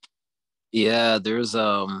 Yeah, there's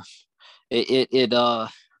I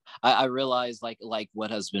realize like what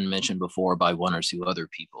has been mentioned before by one or two other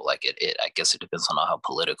people, like it I guess it depends on how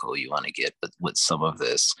political you want to get with some of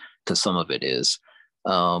this, because some of it is.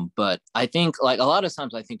 But I think like a lot of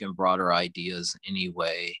times I think in broader ideas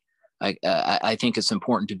anyway, I think it's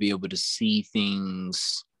important to be able to see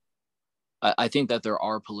things. I think that there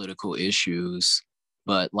are political issues,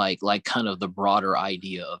 but like kind of the broader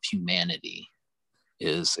idea of humanity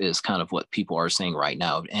is kind of what people are saying right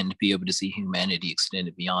now, and to be able to see humanity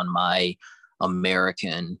extended beyond my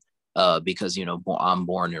American, because I'm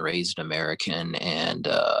born and raised American, and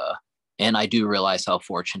I do realize how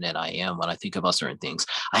fortunate I am when I think about certain things.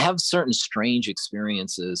 I have certain strange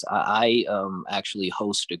experiences. I actually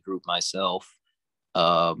host a group myself,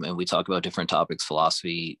 and we talk about different topics: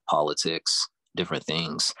 philosophy, politics, different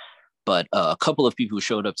things. But a couple of people who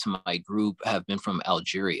showed up to my group have been from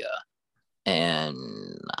Algeria.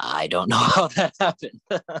 And I don't know how that happened,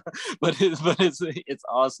 but it's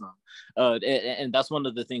awesome, and that's one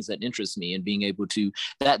of the things that interests me in being able to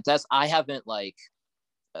that's I haven't like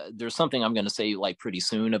there's something I'm going to say like pretty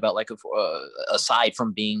soon about like aside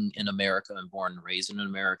from being in America and born and raised in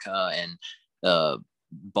America, and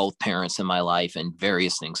both parents in my life, and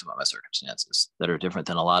various things about my circumstances that are different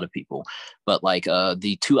than a lot of people. But like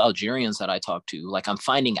the two Algerians that I talked to, like I'm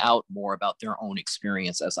finding out more about their own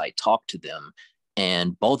experience as I talk to them.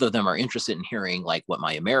 And both of them are interested in hearing like what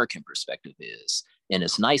my American perspective is. And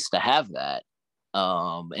it's nice to have that.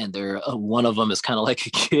 And they're one of them is kind of like a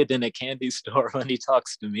kid in a candy store when he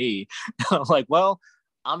talks to me. I'm like, well,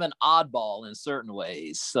 I'm an oddball in certain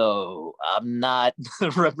ways, so I'm not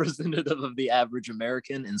representative of the average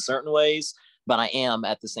American in certain ways, but I am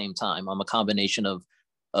at the same time. I'm a combination of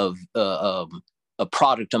a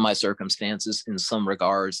product of my circumstances in some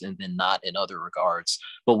regards, and then not in other regards.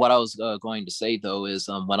 But what I was going to say though is,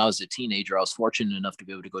 when I was a teenager, I was fortunate enough to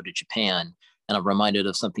be able to go to Japan, and I'm reminded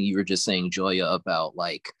of something you were just saying, Joya, about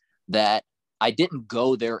like that. I didn't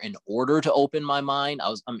go there in order to open my mind.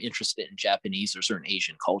 I'm interested in Japanese or certain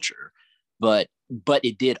Asian culture, but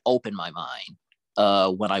it did open my mind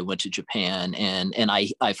when I went to Japan. And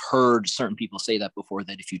I've heard certain people say that before,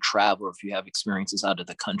 that if you travel or if you have experiences out of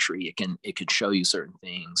the country, it could show you certain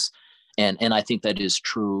things. And I think that is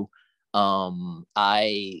true. There's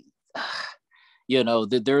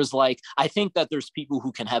like, I think that there's people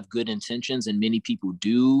who can have good intentions, and many people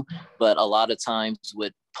do, but a lot of times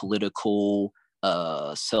with political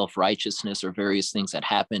self-righteousness or various things that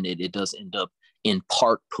happen, it does end up in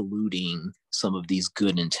part polluting some of these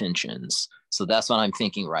good intentions. So that's what I'm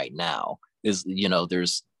thinking right now is,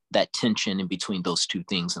 there's that tension in between those two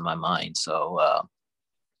things in my mind. So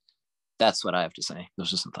that's what I have to say.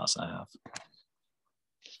 Those are some thoughts I have.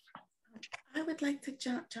 I would like to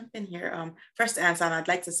jump in here. First, Anton, I'd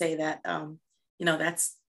like to say that,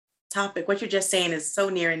 that's topic. What you're just saying is so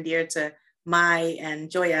near and dear to my and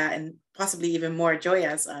Joya, and possibly even more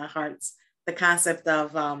Joya's hearts. The concept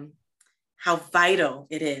of how vital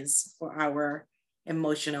it is for our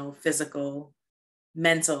emotional, physical,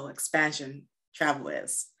 mental expansion travel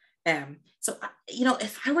is. So,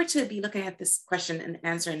 if I were to be looking at this question and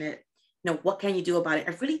answering it, what can you do about it?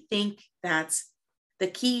 I really think that the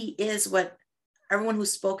key is what everyone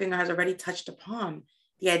who's spoken has already touched upon,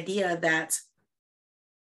 the idea that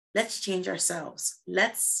let's change ourselves.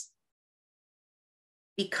 Let's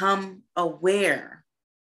become aware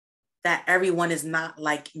that everyone is not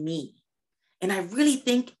like me. And I really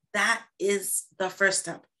think that is the first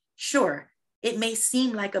step. Sure, it may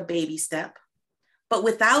seem like a baby step, but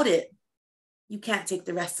without it, you can't take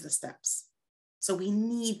the rest of the steps. So we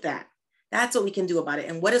need that. That's what we can do about it.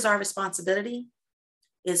 And what is our responsibility?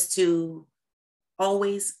 Is to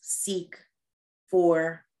always seek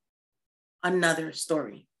for another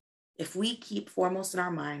story. If we keep foremost in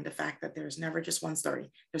our mind the fact that there's never just one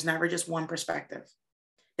story, there's never just one perspective,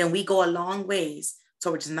 then we go a long ways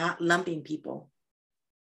towards not lumping people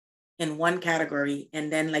in one category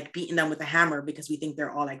and then like beating them with a hammer because we think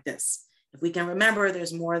they're all like this. If we can remember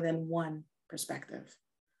there's more than one perspective,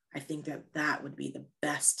 I think that that would be the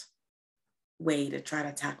best way to try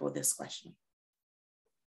to tackle this question.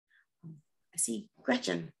 I see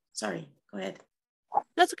Gretchen, sorry, go ahead.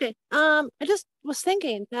 That's okay. I just was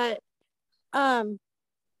thinking that,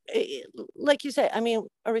 like you said, I mean,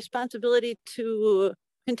 a responsibility to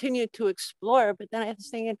continue to explore, but then I was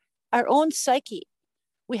thinking our own psyche.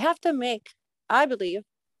 We have to make, I believe,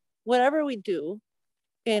 whatever we do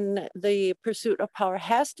in the pursuit of power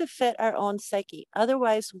has to fit our own psyche.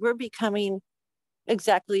 Otherwise, we're becoming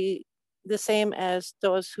exactly the same as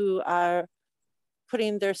those who are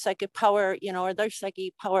putting their psychic power, or their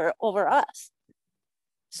psyche power over us.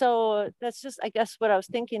 So that's just, I guess what I was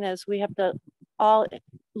thinking is we have to all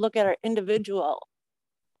look at our individual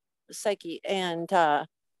psyche and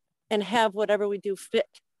have whatever we do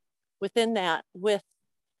fit within that, with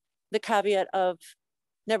the caveat of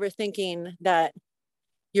never thinking that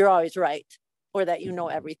you're always right or that you know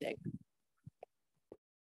everything.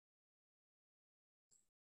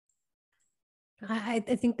 I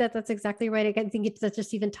think that that's exactly right. I think that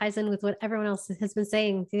just even ties in with what everyone else has been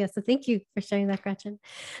saying. Yeah, so thank you for sharing that, Gretchen.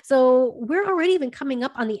 So we're already even coming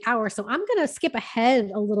up on the hour. So I'm going to skip ahead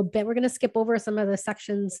a little bit. We're going to skip over some of the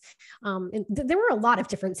sections. And there were a lot of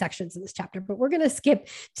different sections in this chapter, but we're going to skip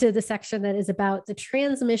to the section that is about the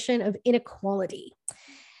transmission of inequality.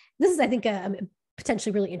 This is, I think, a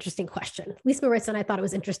potentially really interesting question. At least Marissa and I thought it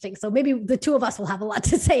was interesting. So maybe the two of us will have a lot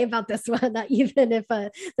to say about this one, even if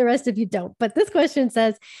the rest of you don't. But this question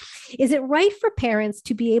says, is it right for parents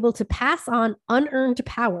to be able to pass on unearned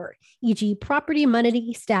power, e.g. property,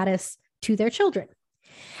 money, status, to their children?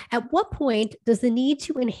 At what point does the need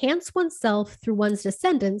to enhance oneself through one's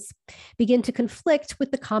descendants begin to conflict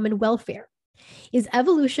with the common welfare? Is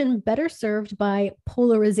evolution better served by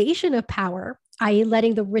polarization of power, i.e.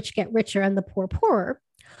 letting the rich get richer and the poor poorer,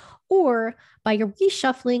 or by a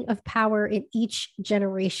reshuffling of power in each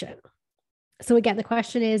generation? So again, the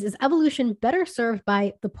question is evolution better served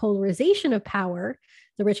by the polarization of power,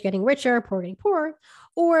 the rich getting richer, poor getting poorer,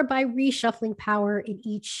 or by reshuffling power in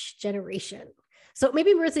each generation? So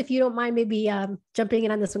maybe Marissa, if you don't mind, maybe jumping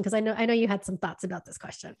in on this one, because I know you had some thoughts about this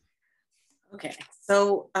question. Okay,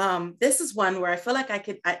 so this is one where I feel like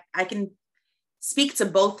I can speak to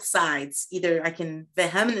both sides. Either I can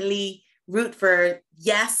vehemently root for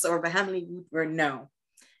yes or vehemently root for no.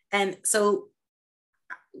 And so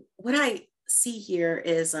what I see here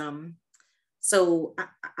is, so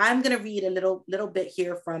I'm going to read a little bit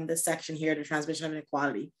here from this section here, the transmission of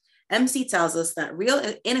inequality. MC tells us that real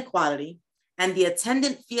inequality and the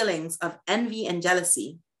attendant feelings of envy and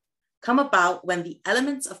jealousy come about when the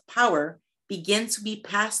elements of power begin to be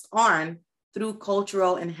passed on through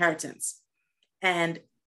cultural inheritance. And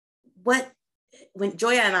when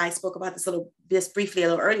Joya and I spoke about this briefly a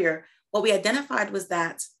little earlier, what we identified was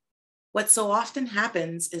that what so often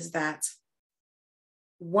happens is that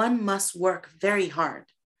one must work very hard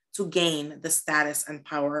to gain the status and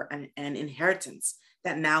power and inheritance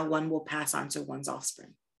that now one will pass on to one's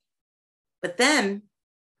offspring. But then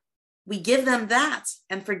we give them that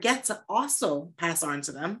and forget to also pass on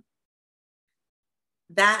to them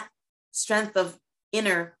that strength of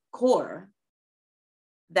inner core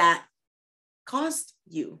that caused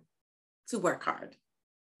you to work hard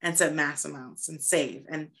and to amass amounts and save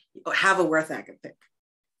and have a worth ethic.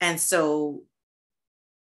 And so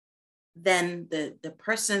then the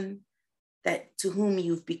person to whom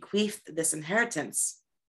you've bequeathed this inheritance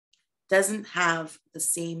doesn't have the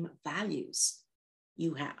same values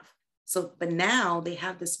you have. So, but now they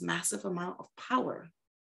have this massive amount of power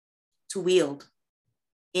to wield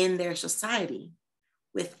in their society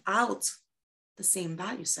without the same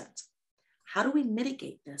value set. How do we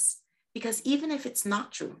mitigate this? Because even if it's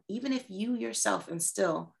not true, even if you yourself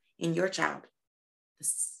instill in your child, the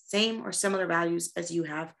same or similar values as you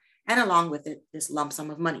have, and along with it, this lump sum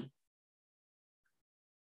of money.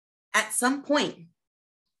 At some point,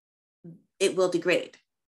 it will degrade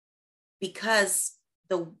because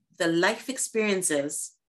the life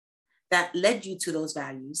experiences that led you to those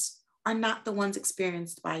values are not the ones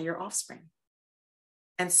experienced by your offspring.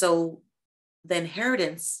 And so the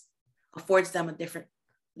inheritance affords them a different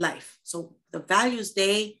life. So the values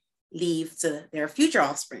they leave to their future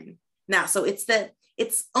offspring. Now, so it's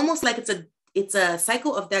almost like it's a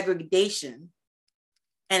cycle of degradation.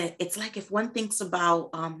 And it's like if one thinks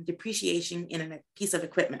about depreciation in a piece of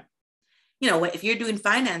equipment. You know, if you're doing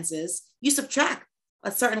finances, you subtract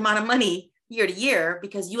a certain amount of money year to year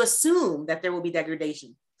because you assume that there will be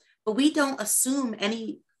degradation. But we don't assume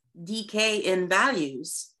any decay in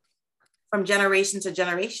values from generation to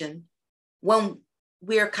generation when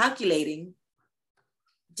we're calculating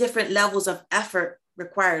different levels of effort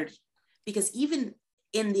required. Because even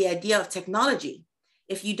in the idea of technology,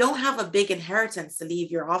 if you don't have a big inheritance to leave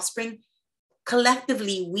your offspring,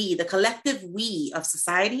 collectively, the collective we of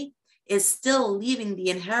society is still leaving the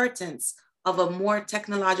inheritance of a more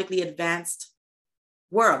technologically advanced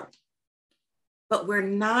world. But we're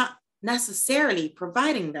not necessarily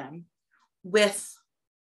providing them with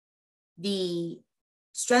the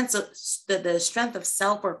strength of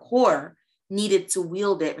self or core needed to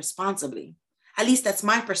wield it responsibly. At least that's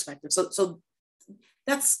my perspective.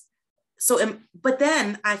 But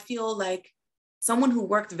then I feel like someone who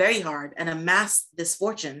worked very hard and amassed this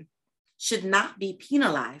fortune should not be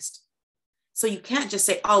penalized. So you can't just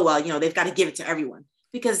say, oh, well, they've got to give it to everyone,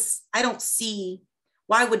 because I don't see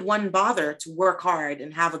why would one bother to work hard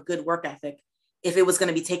and have a good work ethic if it was going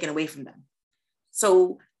to be taken away from them.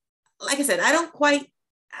 So like I said,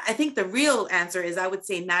 I think the real answer is I would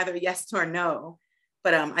say neither yes nor no,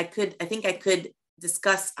 but I think I could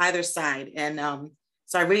discuss either side. And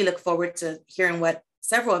so I really look forward to hearing what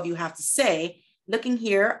several of you have to say. Looking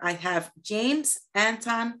here, I have James,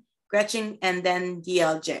 Anton, Gretchen, and then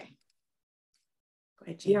DLJ. Go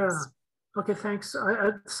ahead, James. Yeah. Okay, thanks.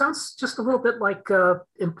 It sounds just a little bit like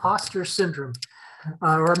imposter syndrome,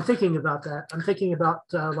 or I'm thinking about that. I'm thinking about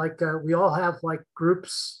we all have like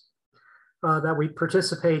groups that we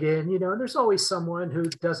participate in, and there's always someone who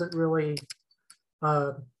doesn't really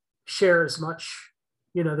share as much.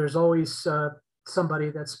 There's always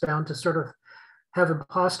somebody that's bound to sort of have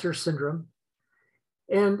imposter syndrome.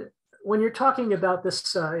 And when you're talking about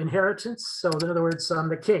this inheritance, so in other words,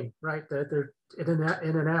 the king, right? In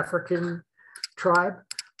an African tribe,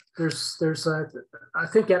 there's I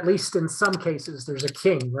think at least in some cases there's a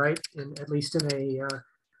king, right? At least in a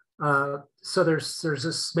so there's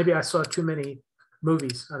this. Maybe I saw too many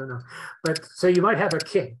movies, I don't know, but so you might have a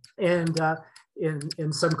king, and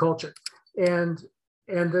in some culture, and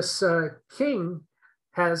this king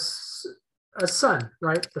has a son,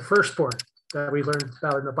 right? The firstborn that we learned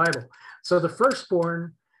about in the Bible. So the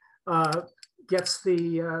firstborn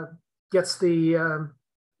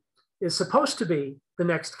is supposed to be the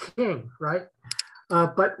next king, right?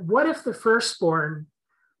 But what if the firstborn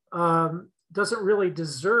doesn't really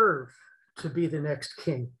deserve to be the next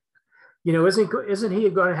king? Isn't he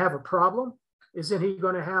going to have a problem? Isn't he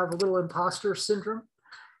going to have a little imposter syndrome?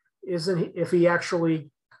 Isn't he, if he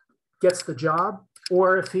actually gets the job,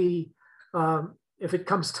 or if it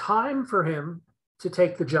comes time for him to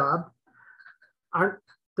take the job, aren't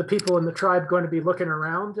the people in the tribe going to be looking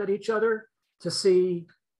around at each other to see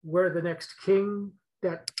where the next king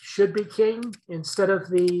that should be king instead of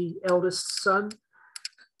the eldest son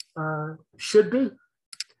should be?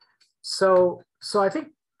 So I think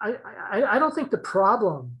I don't think the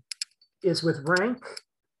problem is with rank,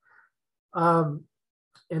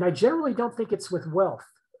 and I generally don't think it's with wealth,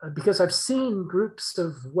 because I've seen groups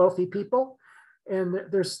of wealthy people, and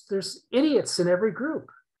there's idiots in every group.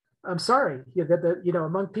 I'm sorry,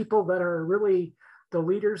 among people that are really the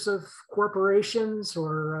leaders of corporations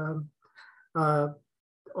or on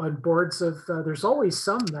boards of, there's always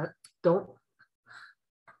some that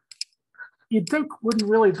you'd think wouldn't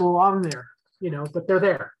really belong there, but they're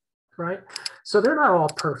there, right? So they're not all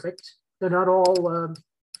perfect. They're not all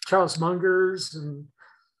Charles Mungers and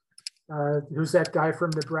who's that guy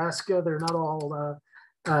from Nebraska? They're not all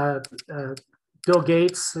Bill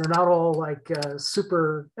Gates. They're not all like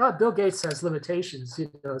super. Bill Gates has limitations,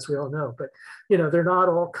 as we all know. But they're not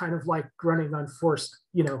all kind of like running on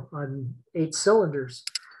on 8 cylinders.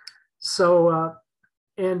 So,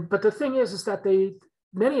 but the thing is that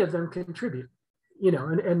many of them contribute,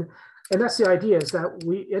 and that's the idea, is that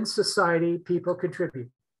we in society, people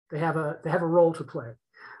contribute. They have a role to play,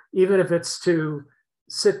 even if it's to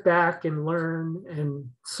sit back and learn and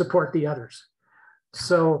support the others.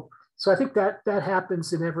 So I think that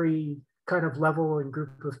happens in every kind of level and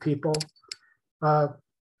group of people. I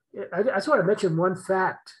just want to mention one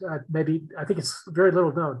fact, maybe I think it's very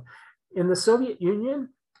little known. In the Soviet Union,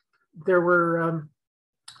 there were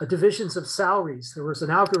divisions of salaries. There was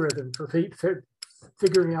an algorithm for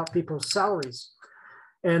figuring out people's salaries.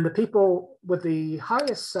 And the people with the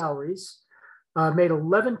highest salaries made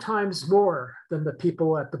 11 times more than the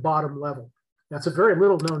people at the bottom level. That's a very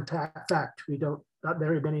little known fact. Not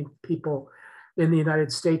very many people in the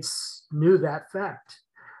United States knew that fact.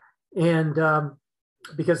 And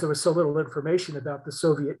because there was so little information about the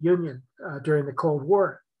Soviet Union during the Cold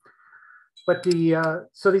War. But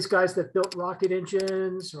so these guys that built rocket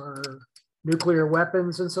engines or nuclear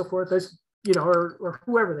weapons and so forth, or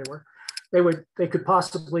whoever they were, they could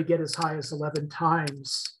possibly get as high as 11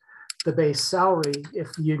 times the base salary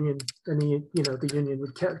if the union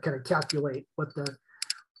would kind of calculate what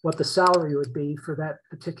the salary would be for that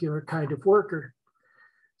particular kind of worker.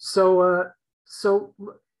 So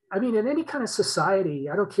I mean, in any kind of society,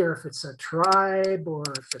 I don't care if it's a tribe or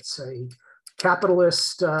if it's a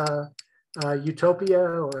capitalist utopia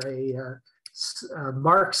or a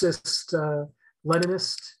Marxist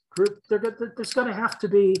Leninist group, there's going to have to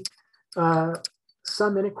be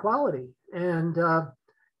some inequality, and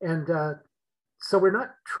so we're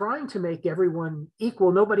not trying to make everyone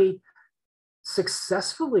equal. Nobody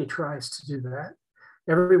successfully tries to do that.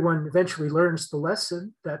 Everyone eventually learns the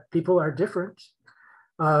lesson that people are different.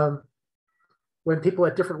 When people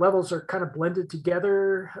at different levels are kind of blended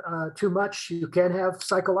together too much, you can have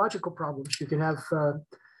psychological problems. You can have,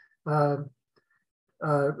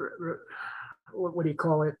 what do you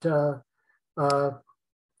call it?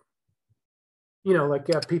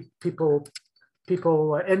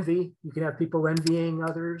 People envy. You can have people envying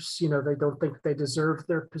others. They don't think they deserve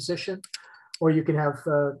their position, or you can have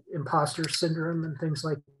imposter syndrome and things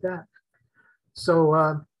like that.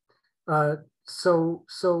 So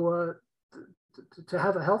to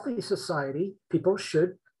have a healthy society, people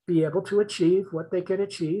should be able to achieve what they can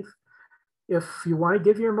achieve. If you want to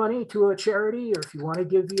give your money to a charity, or if you want to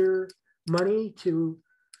give your money to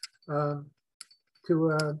your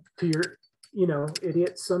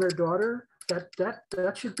idiot son or daughter,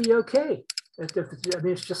 that should be okay. I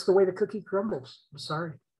mean, it's just the way the cookie crumbles. I'm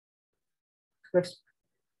sorry.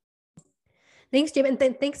 Thanks, Jim, and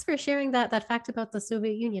thanks for sharing that fact about the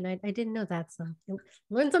Soviet Union. I didn't know that, so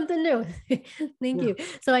learned something new. Thank you.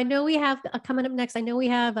 So I know we have coming up next. I know we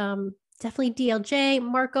have definitely DLJ,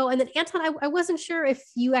 Marco, and then Anton. I wasn't sure if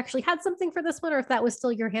you actually had something for this one, or if that was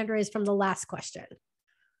still your hand raised from the last question.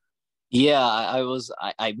 Yeah,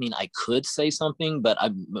 I mean, I could say something, but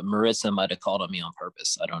Maritza might have called on me on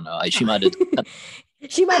purpose. I don't know. She might have.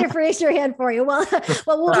 She might have raised your hand for you. Well,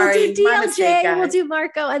 we'll do DLJ, we'll do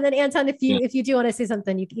Marco, and then Anton, if you do want to say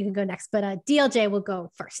something, you can go next. But DLJ will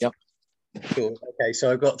go first. Yep. Cool. Okay,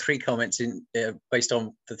 so I've got 3 comments based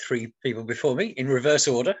on the 3 people before me in reverse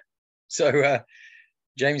order. So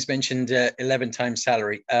James mentioned 11 times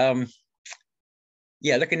salary. Yeah,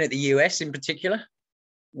 looking at the US in particular,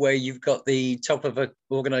 where you've got the top of an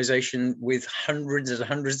organization with hundreds and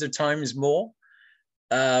hundreds of times more.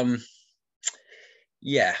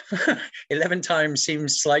 Yeah, 11 times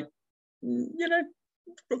seems like,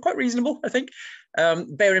 quite reasonable, I think.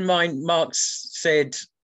 Bear in mind, Marx said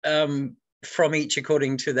from each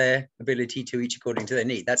according to their ability to each according to their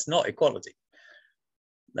need. That's not equality.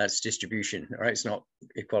 That's distribution, right? It's not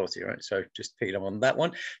equality, right? So just picking up on that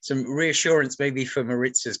one. Some reassurance maybe for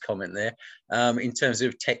Maritza's comment there in terms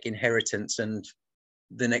of tech inheritance and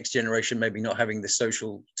the next generation maybe not having the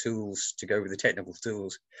social tools to go with the technical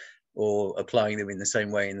tools or applying them in the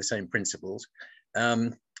same way, in the same principles.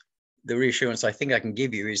 The reassurance I think I can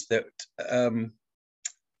give you is that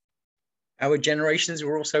our generations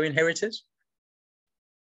were also inheritors.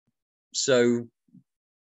 So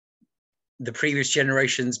the previous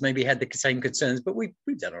generations maybe had the same concerns, but we've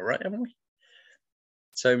done all right, haven't we?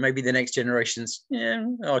 So maybe the next generations,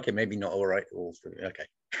 okay, maybe not all right, all three, okay.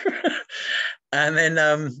 And then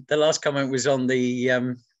the last comment was on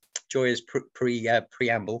the Joya's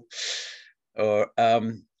preamble, or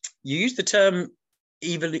you used the term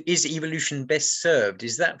is evolution best served?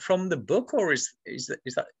 Is that from the book, or is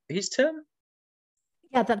that his term?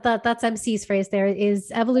 Yeah, that's MC's phrase there.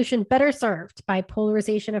 Is evolution better served by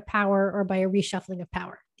polarization of power or by a reshuffling of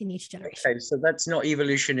power in each generation? Okay, so that's not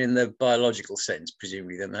evolution in the biological sense,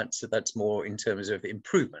 presumably, then that's more in terms of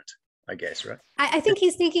improvement, I guess, right? I think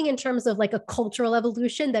he's thinking in terms of like a cultural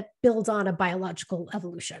evolution that builds on a biological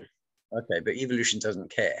evolution. Okay, but evolution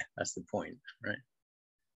doesn't care. That's the point, right?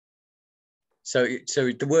 So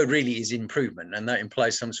the word really is improvement, and that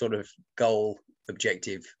implies some sort of goal,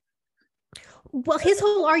 objective. Well, his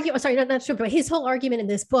whole argument, sorry, not sure, but his whole argument in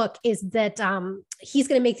this book is that he's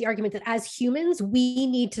going to make the argument that as humans, we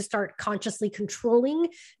need to start consciously controlling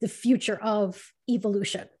the future of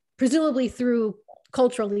evolution, presumably through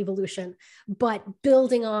cultural evolution, but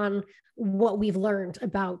building on what we've learned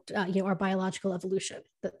about our biological evolution.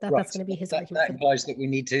 That's going to be his argument. That implies that we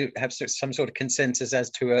need to have some sort of consensus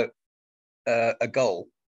as to a goal,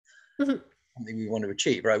 something we want to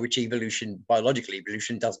achieve, right? Which biological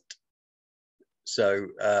evolution doesn't. So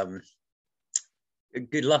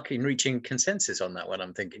good luck in reaching consensus on that one,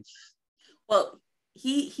 I'm thinking. Well,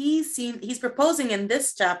 he's proposing in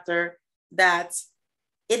this chapter that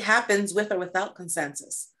it happens with or without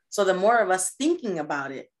consensus. So the more of us thinking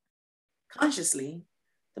about it consciously,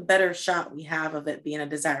 the better shot we have of it being a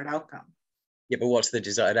desired outcome. Yeah, but what's the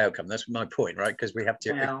desired outcome? That's my point, right? Because we have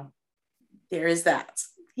to. Well, there is that.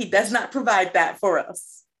 He does not provide that for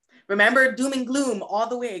us. Remember, doom and gloom all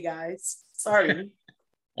the way, guys. Sorry.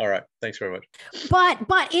 All right. Thanks very much.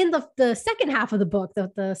 But in the second half of the book,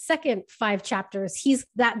 the second 5 chapters,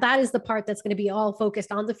 that is the part that's going to be all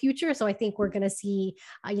focused on the future. So I think we're going to see,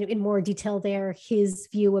 in more detail there, his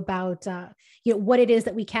view about, what it is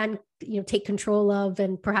that we can, take control of,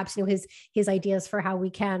 and perhaps, his ideas for how we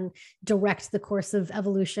can direct the course of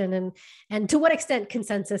evolution, and to what extent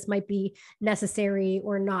consensus might be necessary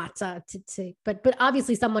or not. But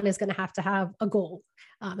obviously someone is going to have a goal.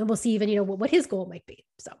 And we'll see even, what his goal might be.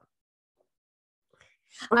 So.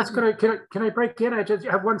 Can I break in? I just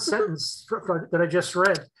have one sentence that I just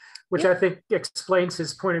read, which I think explains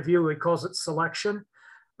his point of view. He calls it selection.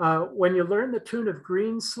 When you learn the tune of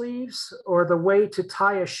Greensleeves, or the way to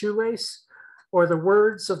tie a shoelace, or the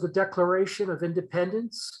words of the Declaration of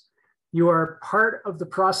Independence, you are part of the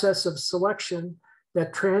process of selection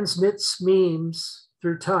that transmits memes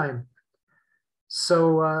through time.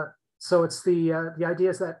 So it's the idea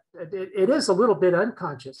is that it is a little bit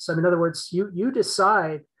unconscious. In other words, you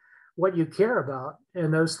decide what you care about,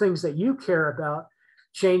 and those things that you care about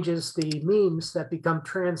changes the memes that become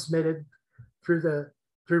transmitted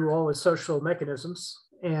through all the social mechanisms.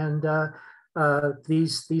 And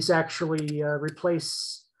these actually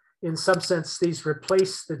replace, in some sense,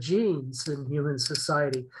 replace the genes in human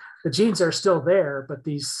society. The genes are still there, but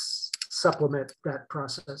these supplement that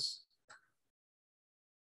process.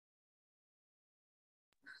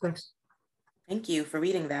 Thanks. Thank you for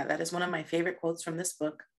reading that. That is one of my favorite quotes from this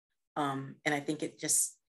book. And I think it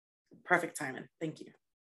just perfect timing. Thank you.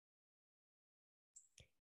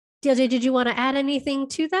 DJ, did you want to add anything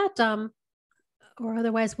to that? Or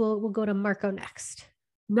otherwise we'll go to Marco next.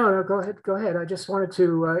 No, go ahead. I just wanted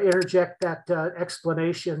to interject that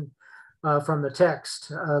explanation from the text,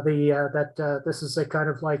 that this is a kind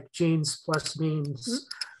of like genes plus memes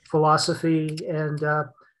philosophy. And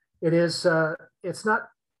it's not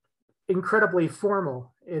incredibly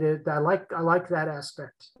formal. It is. I like that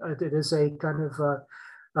aspect. It is a kind of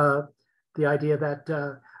the idea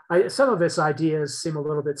that some of its ideas seem a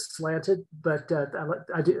little bit slanted, but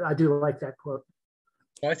I do like that quote.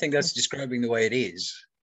 I think that's describing the way it is.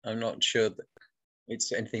 I'm not sure that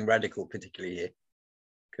it's anything radical particularly here,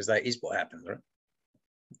 because that is what happens, right?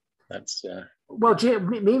 That's well,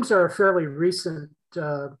 memes are a fairly recent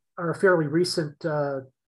word.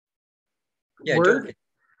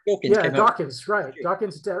 Dawkins, right?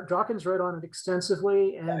 Dawkins wrote on it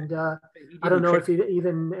extensively, and I don't know if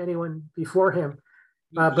even anyone before him,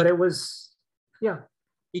 but it was,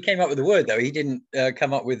 He came up with the word, though. He didn't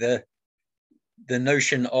come up with the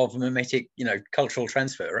notion of mimetic, cultural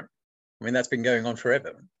transfer. Right? I mean, that's been going on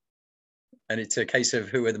forever, and it's a case of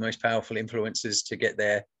who are the most powerful influencers to get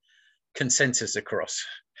their consensus across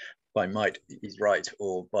by might is right,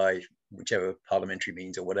 or by whichever parliamentary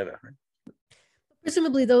means or whatever. Right?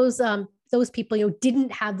 Presumably those people,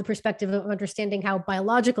 didn't have the perspective of understanding how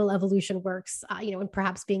biological evolution works, and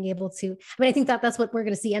perhaps being able to, I think that's what we're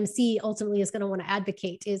going to see MC ultimately is going to want to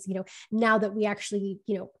advocate is, now that we actually,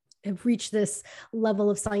 have reached this level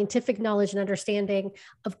of scientific knowledge and understanding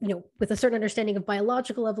of, with a certain understanding of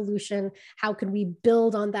biological evolution, how can we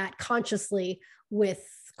build on that consciously with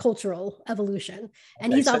cultural evolution?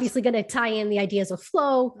 And he's obviously going to tie in the ideas of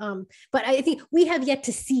flow, but I think we have yet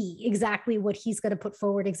to see exactly what he's going to put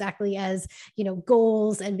forward exactly as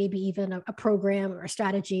goals, and maybe even a program or a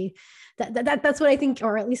strategy. That's what I think,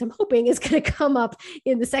 or at least I'm hoping, is going to come up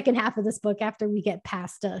in the second half of this book after we get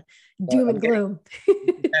past doom and gloom.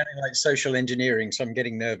 Sounding like social engineering, so I'm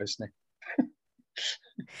getting nervous now.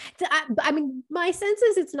 I mean, my sense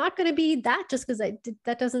is it's not going to be that, just because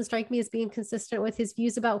that doesn't strike me as being consistent with his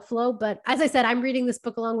views about flow. But as I said, I'm reading this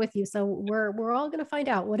book along with you, so we're all going to find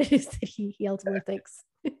out what it is that he ultimately thinks.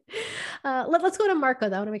 Let's go to Marco,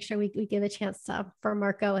 though. I want to make sure we give a chance for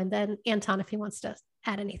Marco, and then Anton if he wants to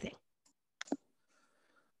add anything.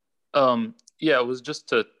 Yeah, it was just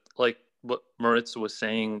to like what Maritza was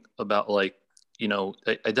saying about like, you know,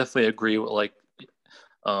 I definitely agree with like,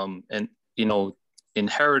 and you know,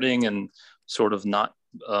 inheriting and sort of not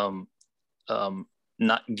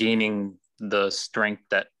gaining the strength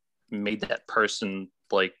that made that person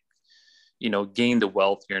like, you know, gain the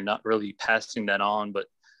wealth. You're not really passing that on. But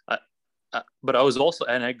I was also,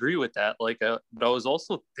 and I agree with that. Like, but I was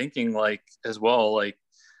also thinking like as well, like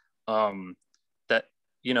that,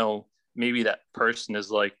 you know, maybe that person is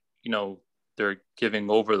like, you know, they're giving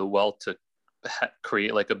over the wealth to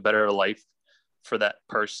create like a better life for that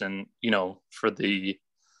person, you know, for the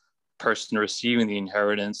person receiving the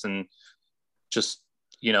inheritance. And just,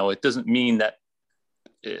 you know, it doesn't mean that,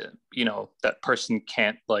 you know, that person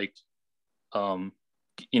can't like,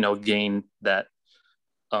 you know, gain that,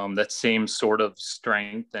 that same sort of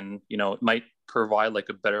strength. And, you know, it might provide like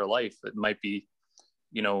a better life. It might be,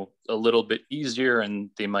 you know, a little bit easier, and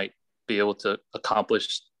they might be able to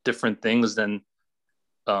accomplish different things than,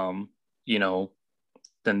 you know,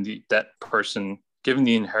 than that person given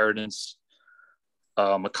the inheritance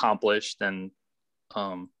accomplished. And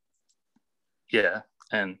yeah,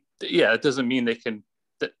 and yeah, it doesn't mean they can.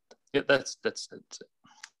 That's it.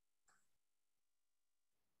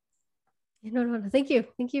 No. Thank you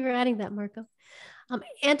for adding that, Marco.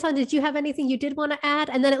 Anton, did you have anything you did want to add?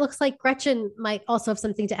 And then it looks like Gretchen might also have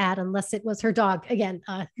something to add, unless it was her dog again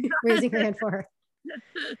raising her hand for her.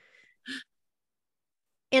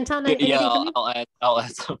 Anton, anything from you? I'll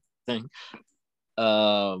add something.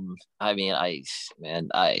 I mean,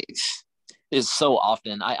 it's so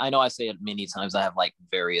often, I know I say it many times, I have like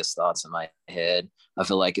various thoughts in my head. I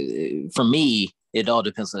feel like for me, it all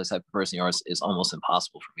depends on the type of person you are. It's almost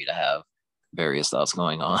impossible for me to have various thoughts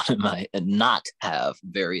going on in my and not have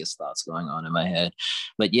various thoughts going on in my head.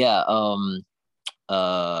 But yeah,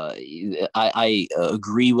 I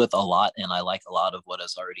agree with a lot, and I like a lot of what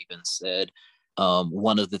has already been said.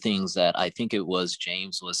 One of the things that I think it was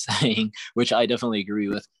James was saying, which I definitely agree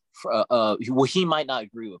with. Well, he might not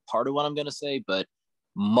agree with part of what I'm going to say, but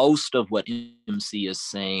most of what MC is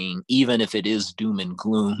saying, even if it is doom and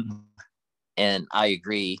gloom, and I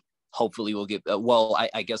agree, hopefully we'll get,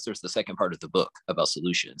 I guess there's the second part of the book about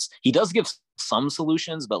solutions. He does give some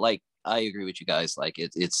solutions, but like, I agree with you guys. Like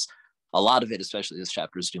it's a lot of it, especially this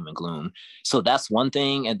chapter, is doom and gloom. So that's one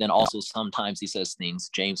thing. And then also sometimes he says things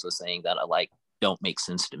James was saying that I like don't make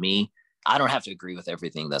sense to me. I don't have to agree with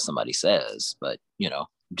everything that somebody says, but you know,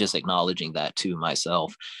 just acknowledging that to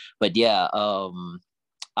myself. But yeah,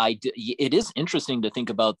 it is interesting to think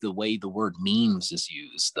about the way the word memes is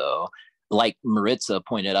used, though. Like Maritza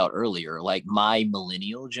pointed out earlier, like my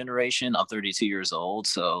millennial generation, I'm 32 years old,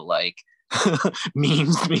 so like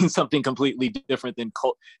memes mean something completely different than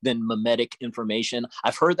memetic information.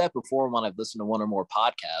 I've heard that before when I've listened to one or more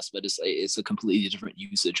podcasts, but it's a completely different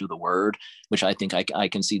usage of the word, which I think I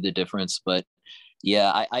can see the difference. But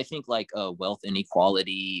yeah, I think like wealth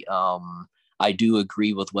inequality, I do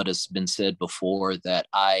agree with what has been said before, that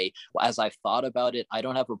as I've thought about it, I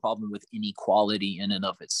don't have a problem with inequality in and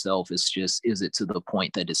of itself. It's just, is it to the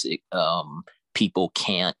point that people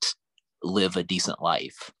can't live a decent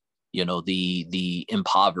life? You know, the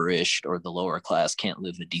impoverished or the lower class can't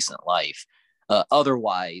live a decent life.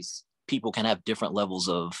 Otherwise, people can have different levels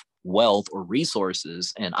of wealth or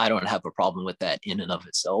resources, and I don't have a problem with that in and of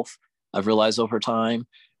itself. I've realized over time.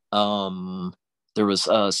 There was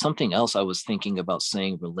something else I was thinking about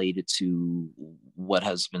saying related to what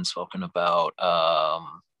has been spoken about. I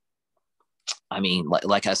mean,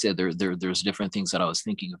 like I said, there's different things that I was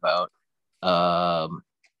thinking about.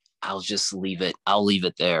 I'll just leave it. I'll leave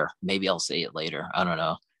it there. Maybe I'll say it later. I don't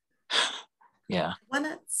know. Yeah. I want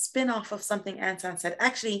to spin off of something Anton said.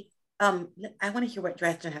 Actually, I want to hear what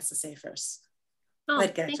Gretchen has to say first. Go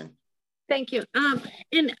ahead, Gretchen. Thank you.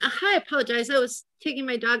 And I apologize. I was taking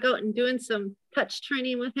my dog out and doing some touch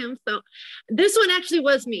training with him. So this one actually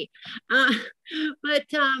was me. But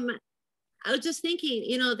I was just thinking,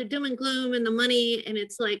 you know, the doom and gloom and the money. And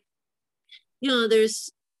it's like, you know,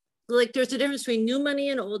 there's a difference between new money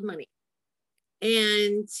and old money.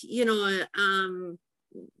 And, you know,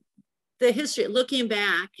 the history, looking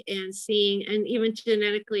back and seeing, and even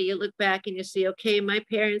genetically, you look back and you see, okay, my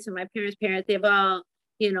parents and my parents' parents, they've all,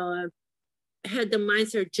 you know, had the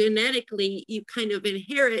mindset genetically, you kind of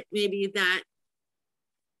inherit maybe that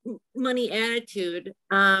money attitude.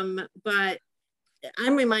 But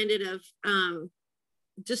I'm reminded of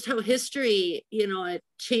just how history, it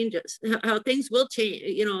changes, how things will change,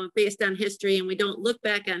 based on history, and we don't look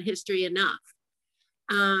back on history enough.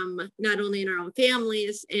 Not only in our own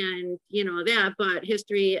families and that, but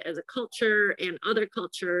history as a culture and other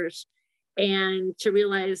cultures, and to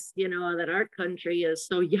realize that our country is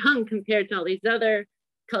so young compared to all these other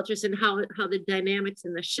cultures, and how the dynamics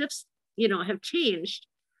and the shifts have changed.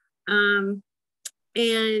 And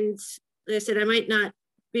like I said, I might not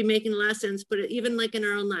be making a lot of sense, but even like in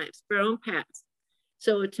our own lives, our own paths.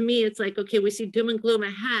 So to me, it's like, okay, we see doom and gloom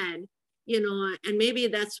ahead, and maybe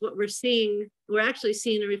that's what we're seeing. We're actually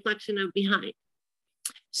seeing a reflection of behind.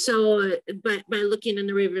 So, but by looking in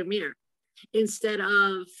the rearview mirror, instead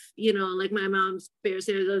of, like my mom's favorite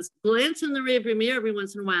saying goes, glance in the rearview mirror every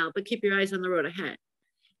once in a while, but keep your eyes on the road ahead.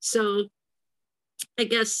 So I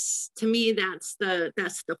guess to me, that's the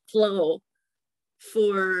flow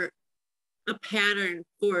for a pattern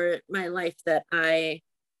for my life that I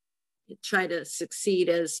try to succeed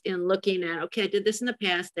as in looking at, okay, I did this in the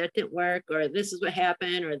past, that didn't work, or this is what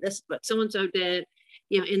happened, or this is what so-and-so did,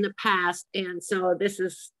 in the past. And so this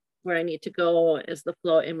is where I need to go as the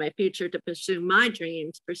flow in my future to pursue my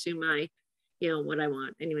dreams, pursue my, what I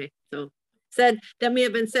want. Anyway, so that may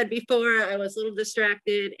have been said before. I was a little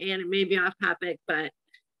distracted and it may be off topic, but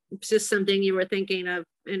it's just something you were thinking of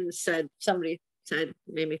and somebody said,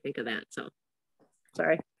 made me think of that. So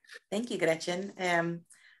sorry. Thank you, Gretchen.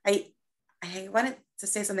 I wanted to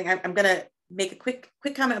say something. I'm going to make a quick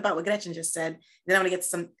comment about what Gretchen just said. Then I want to get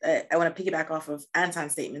some, I want to piggyback off of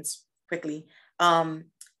Anton's statements quickly.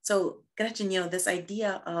 So Gretchen, this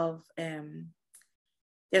idea of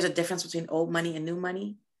there's a difference between old money and new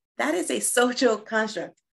money. That is a social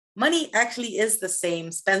construct. Money actually is the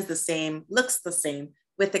same, spends the same, looks the same,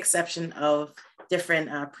 with the exception of different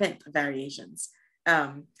print variations.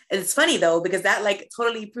 And it's funny though, because that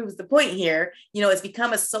totally proves the point here. It's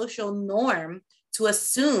become a social norm to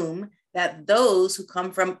assume that those who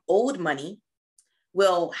come from old money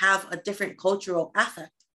will have a different cultural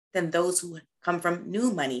affect than those who come from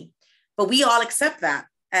new money. But we all accept that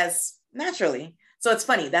as naturally. So it's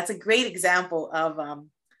funny. That's a great example of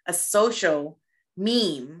a social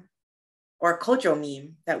meme or cultural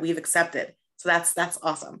meme that we've accepted. So that's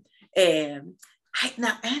awesome. And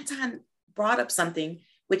now Anton brought up something,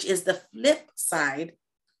 which is the flip side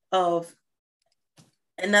of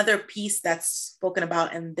another piece that's spoken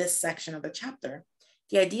about in this section of the chapter,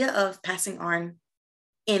 the idea of passing on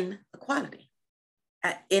inequality.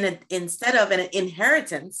 Instead of an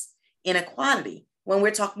inheritance, inequality. When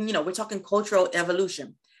we're talking, we're talking cultural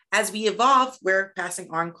evolution. As we evolve, we're passing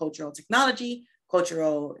on cultural technology,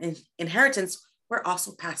 cultural inheritance. We're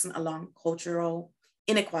also passing along cultural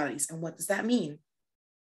inequalities. And what does that mean?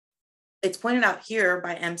 It's pointed out here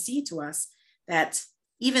by MC to us that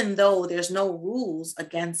even though there's no rules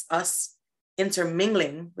against us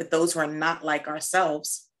intermingling with those who are not like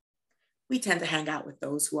ourselves, we tend to hang out with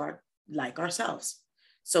those who are like ourselves.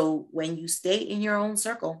 So when you stay in your own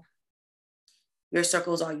circle, your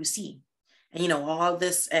circle is all you see. And all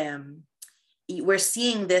this, we're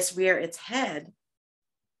seeing this rear its head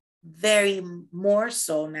very more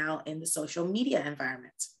so now in the social media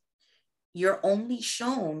environment. You're only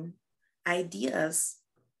shown ideas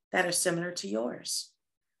that are similar to yours.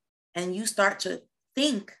 And you start to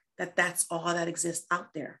think that that's all that exists out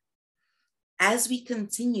there. As we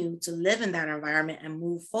continue to live in that environment and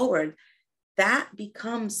move forward, that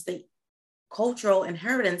becomes the cultural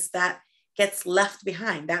inheritance that gets left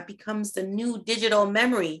behind. That becomes the new digital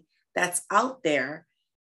memory that's out there.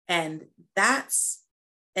 And that's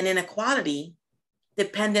an inequality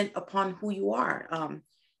dependent upon who you are.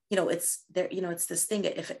 It's there, it's this thing,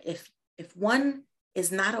 if one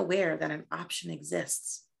is not aware that an option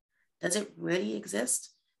exists, does it really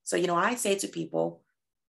exist? So, I say to people,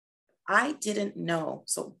 I didn't know.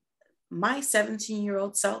 So my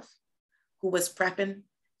 17-year-old self who was prepping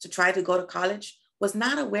to try to go to college was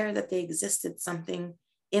not aware that there existed something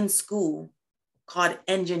in school called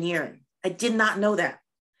engineering. I did not know that.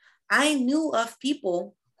 I knew of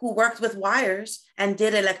people who worked with wires and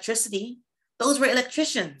did electricity. Those were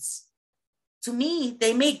electricians. To me,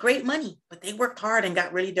 they made great money, but they worked hard and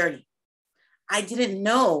got really dirty. I didn't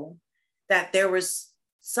know that there was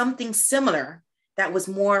something similar that was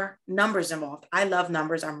more numbers involved. I love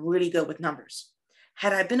numbers. I'm really good with numbers.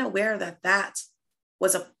 Had I been aware that that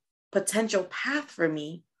was a potential path for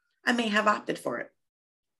me, I may have opted for it.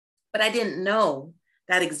 But I didn't know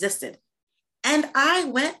that existed. And I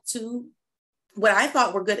went to what I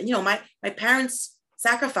thought were good. My parents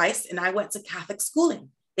sacrificed and I went to Catholic schooling.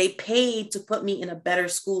 They paid to put me in a better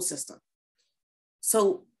school system.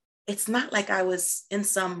 So it's not like I was in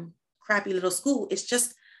some crappy little school. It's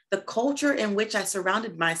just the culture in which I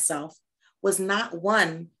surrounded myself was not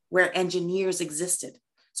one where engineers existed.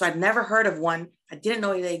 So I'd never heard of one. I didn't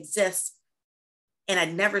know they exist, and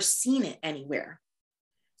I'd never seen it anywhere.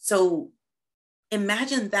 So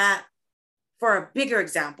imagine that for a bigger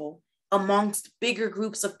example, amongst bigger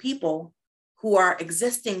groups of people who are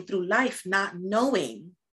existing through life, not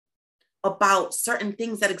knowing about certain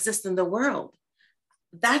things that exist in the world.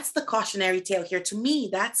 That's the cautionary tale here. To me,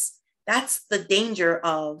 that's the danger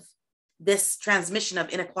of this transmission of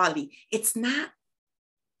inequality. It's not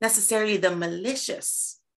necessarily the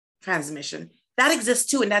malicious transmission. That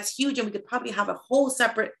exists too, and that's huge, and we could probably have a whole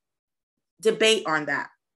separate debate on that.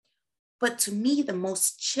 But to me, the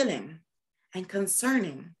most chilling and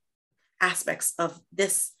concerning aspects of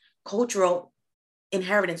this cultural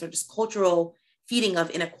inheritance or just cultural feeding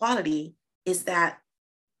of inequality is that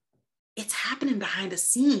it's happening behind the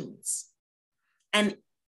scenes. And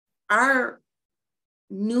our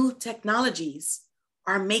new technologies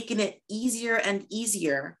are making it easier and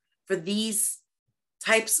easier for these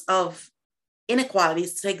types of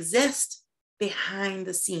inequalities to exist behind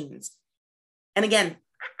the scenes. And again,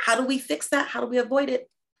 how do we fix that? How do we avoid it?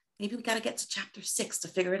 Maybe we got to get to chapter 6 to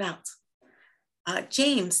figure it out.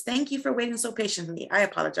 James, thank you for waiting so patiently. I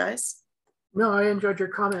apologize. No, I enjoyed your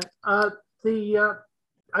comment. I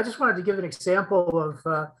just wanted to give an example of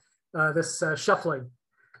this shuffling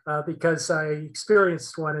because I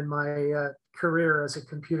experienced one in my career as a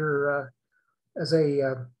computer, as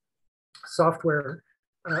a software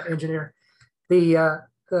engineer. I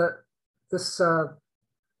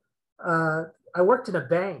worked in a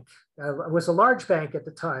bank. It was a large bank at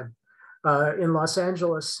the time in Los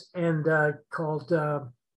Angeles, and called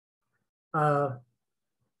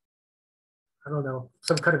I don't know,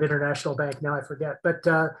 some kind of international bank. Now I forget, but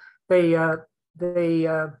they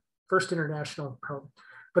First International,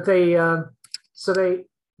 but they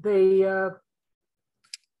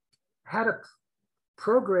had a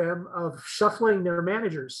program of shuffling their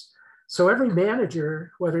managers. So every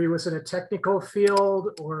manager, whether he was in a technical field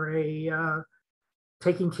or a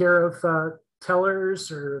taking care of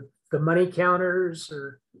tellers or the money counters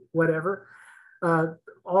or whatever,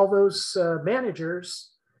 all those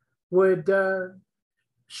managers would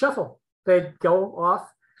shuffle. They'd go off,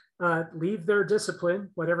 leave their discipline,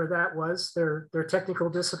 whatever that was, their technical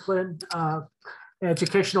discipline,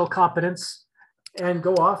 educational competence, and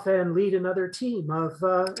go off and lead another team of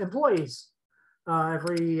employees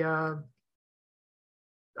every 4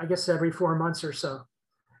 months or so.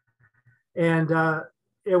 And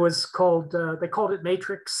it was called, they called it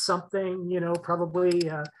Matrix something, probably.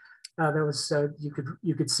 There was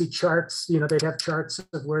you could see charts. They'd have charts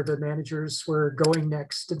of where the managers were going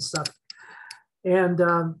next and stuff. And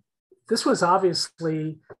this was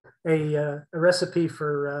obviously a recipe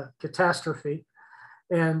for catastrophe.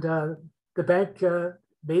 And the bank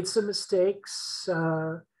made some mistakes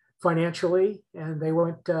financially, and they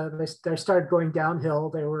went. They started going downhill.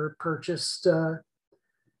 They were purchased.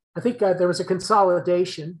 I think there was a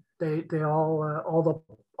consolidation. They all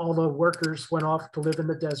the workers went off to live in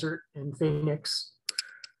the desert in Phoenix,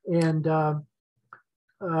 and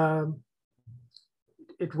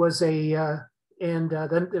it was then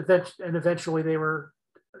eventually they were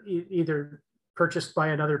either purchased by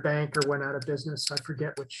another bank or went out of business. I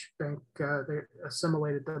forget which bank they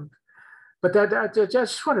assimilated them, but I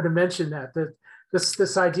just wanted to mention that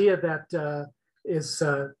this idea that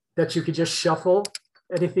that you could just shuffle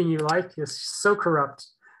anything you like is so corrupt.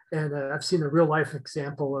 And I've seen a real life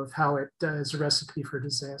example of how it is a recipe for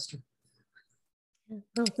disaster.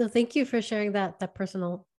 So thank you for sharing that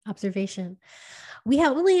personal observation. We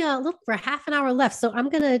have only a little over half an hour left, so I'm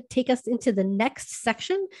going to take us into the next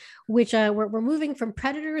section, which we're moving from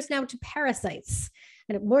predators now to parasites.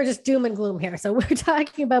 And more just doom and gloom here. So we're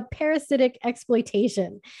talking about parasitic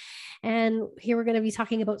exploitation. And here we're going to be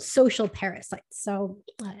talking about social parasites. So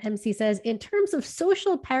MC says, in terms of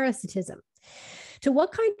social parasitism, to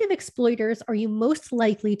what kind of exploiters are you most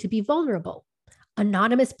likely to be vulnerable?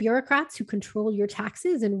 Anonymous bureaucrats who control your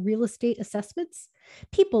taxes and real estate assessments?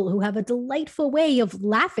 People who have a delightful way of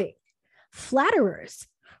laughing? Flatterers?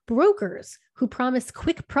 Brokers who promise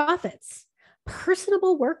quick profits?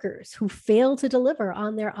 Personable workers who fail to deliver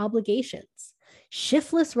on their obligations?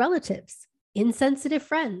 Shiftless relatives? Insensitive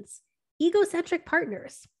friends? Egocentric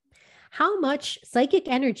partners? How much psychic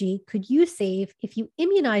energy could you save if you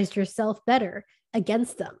immunized yourself better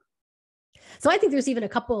against them? So I think there's even a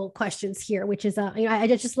couple questions here, which is, I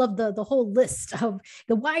just love the whole list of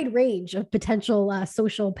the wide range of potential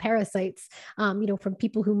social parasites, from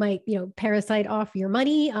people who might, parasite off your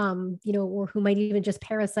money, or who might even just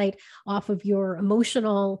parasite off of your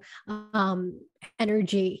emotional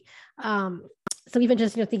energy. So even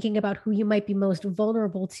just, thinking about who you might be most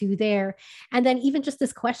vulnerable to there. And then even just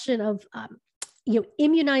this question of,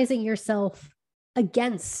 immunizing yourself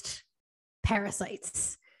against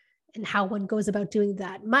parasites and how one goes about doing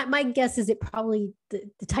that. My guess is it probably, the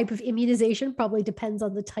type of immunization probably depends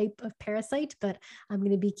on the type of parasite, but I'm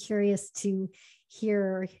going to be curious to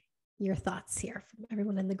hear your thoughts here from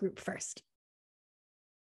everyone in the group first.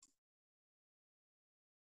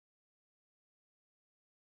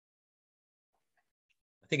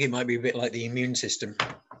 I think it might be a bit like the immune system.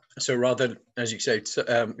 So rather, as you say,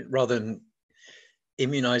 rather than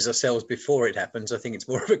immunize ourselves before it happens, I think it's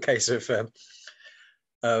more of a case of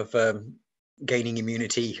gaining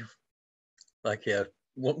immunity, like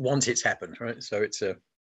once it's happened, right? So it's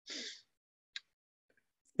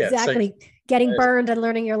exactly getting burned and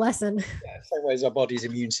learning your lesson. Yeah, same way as our body's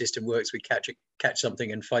immune system works, we catch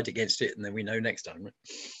something and fight against it, and then we know next time. Right?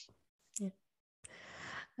 Yeah.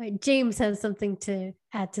 All right, James has something to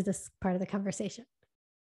add to this part of the conversation.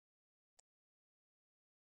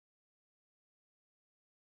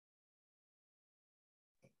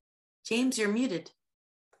 James, you're muted.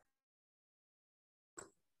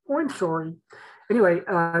 Oh, I'm sorry. Anyway,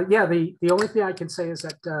 the only thing I can say is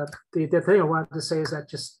that the thing I wanted to say is that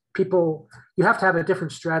just people, you have to have a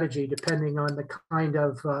different strategy depending on the kind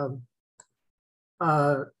of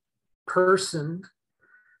person,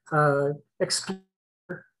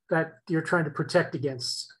 that you're trying to protect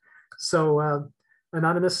against. So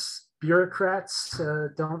anonymous bureaucrats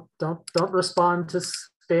don't respond to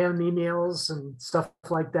spam emails and stuff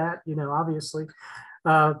like that. Obviously.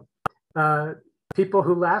 People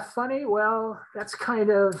who laugh funny, well, that's kind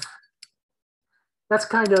of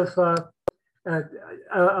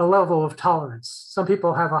a level of tolerance. Some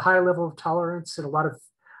people have a high level of tolerance and a lot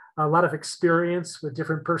of experience with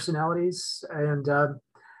different personalities, and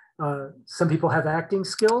some people have acting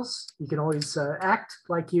skills. You can always act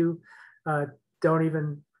like you don't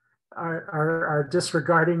even are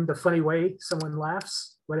disregarding the funny way someone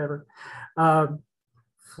laughs, whatever.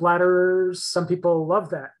 Flatterers, some people love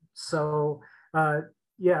that. So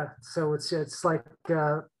so it's like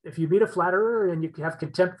if you meet a flatterer and you have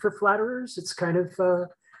contempt for flatterers, it's kind of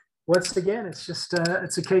once again, it's just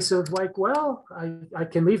it's a case of like, well, I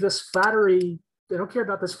can leave this flattery. I don't care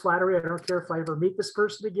about this flattery. I don't care if I ever meet this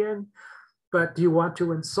person again. But do you want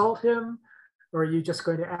to insult him, or are you just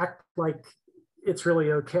going to act like it's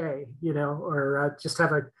really okay, or just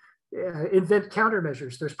have invent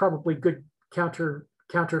countermeasures? There's probably good counter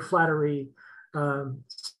flattery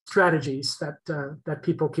strategies that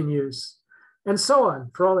people can use, and so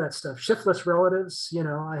on for all that stuff. Shiftless relatives,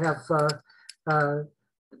 I have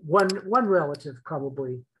one relative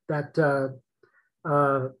probably that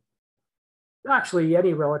actually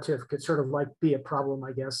any relative could sort of like be a problem,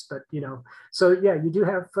 I guess, but so yeah, you do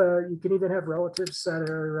have you can even have relatives that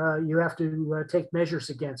are you have to take measures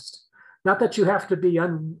against. Not that you have to be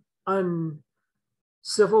uncivil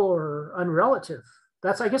or unrelative.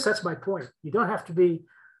 I guess that's my point. You don't have to be,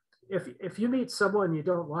 if you meet someone you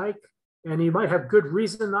don't like, and you might have good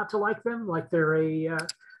reason not to like them, like they're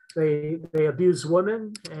they abuse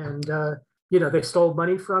women, and they stole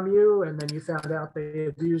money from you, and then you found out they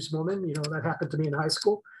abused women. That happened to me in high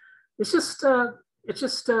school. It's just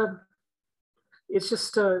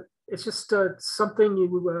something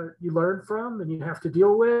you learn from, and you have to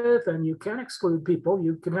deal with, and you can exclude people.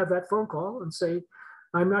 You can have that phone call and say,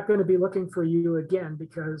 I'm not going to be looking for you again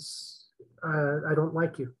because I don't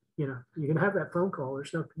like you. You can have that phone call.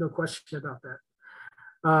 There's no question about that.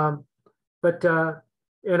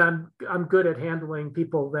 And I'm good at handling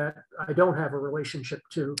people that I don't have a relationship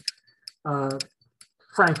to,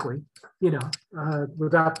 frankly,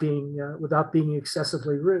 without being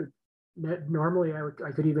excessively rude. Normally,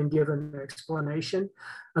 I could even give an explanation,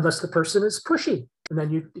 unless the person is pushy, and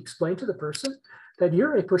then you explain to the person that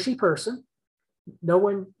you're a pushy person. No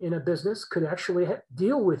one in a business could actually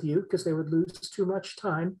deal with you because they would lose too much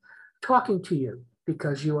time talking to you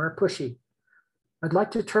because you are pushy. I'd like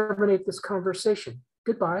to terminate this conversation.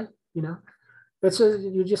 Goodbye. You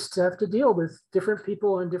just have to deal with different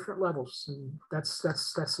people on different levels, and that's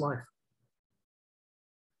life.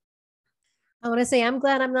 I want to say I'm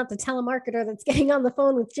glad I'm not the telemarketer that's getting on the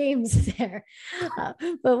phone with James there,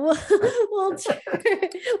 but we'll turn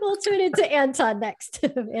it to Anton next.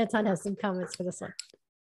 Anton has some comments for this one.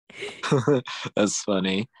 That's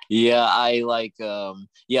funny. Yeah, I like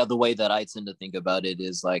yeah, the way that I tend to think about it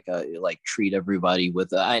is like treat everybody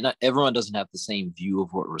with not everyone doesn't have the same view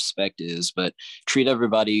of what respect is, but treat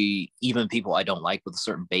everybody, even people I don't like, with a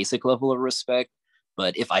certain basic level of respect.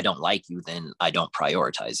 But if I don't like you, then I don't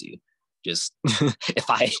prioritize you. Just if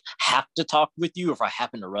I have to talk with you, if I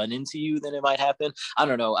happen to run into you, then it might happen. I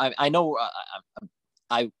don't know. I know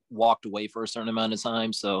I walked away for a certain amount of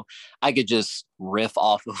time, so I could just riff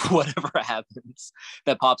off of whatever happens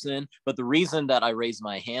that pops in. But the reason that I raised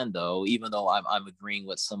my hand, though, even though I'm agreeing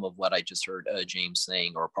with some of what I just heard James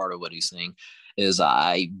saying, or part of what he's saying, is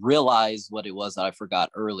I realized what it was that I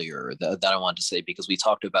forgot earlier that I wanted to say, because we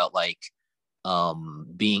talked about like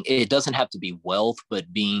being, it doesn't have to be wealth,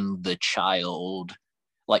 but being the child,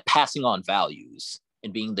 like passing on values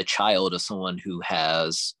and being the child of someone who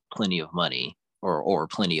has plenty of money or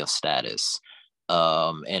plenty of status.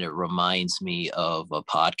 And it reminds me of a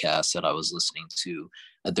podcast that I was listening to.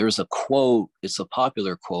 There's a quote, it's a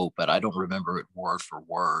popular quote, but I don't remember it word for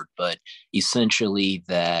word, but essentially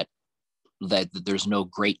that there's no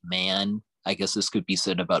great man. I guess this could be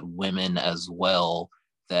said about women as well,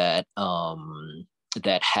 that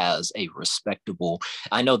that has a respectable,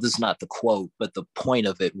 I know this is not the quote, but the point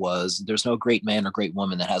of it was, there's no great man or great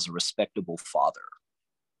woman that has a respectable father.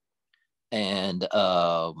 And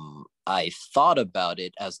I thought about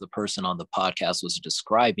it as the person on the podcast was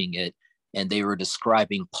describing it, and they were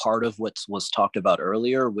describing part of what was talked about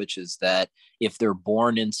earlier, which is that if they're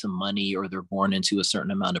born into money or they're born into a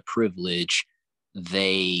certain amount of privilege,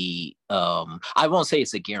 they, I won't say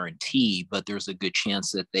it's a guarantee, but there's a good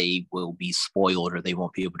chance that they will be spoiled or they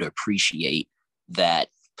won't be able to appreciate that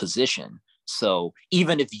position. So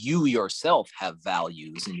even if you yourself have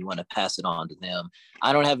values and you want to pass it on to them,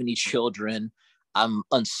 I don't have any children. I'm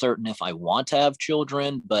uncertain if I want to have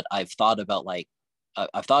children, but I've thought about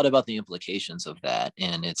the implications of that.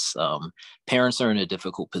 And it's parents are in a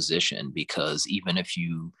difficult position, because even if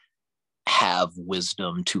you have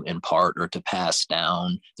wisdom to impart or to pass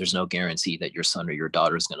down, there's no guarantee that your son or your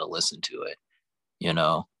daughter is going to listen to it, you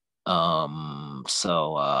know?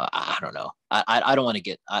 So I don't know. I don't want to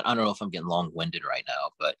get, I don't know if I'm getting long-winded right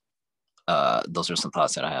now, but those are some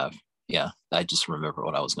thoughts that I have. Yeah, I just remember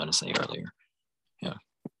what I was going to say earlier. Yeah.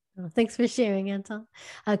 Well, thanks for sharing, Anton.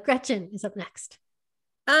 Gretchen is up next.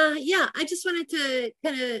 Yeah, I just wanted to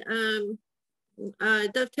kind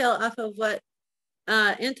of dovetail off of what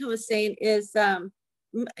Anton was saying. Is you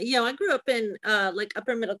know, I grew up in like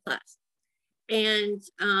upper middle class, and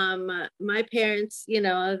my parents, you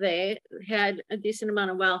know, they had a decent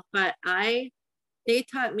amount of wealth, but they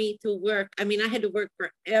taught me to work. I mean, I had to work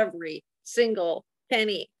for every single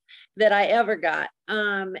penny that I ever got,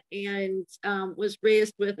 and was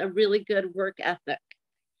raised with a really good work ethic.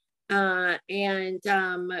 But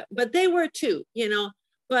they were too, you know.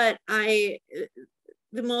 But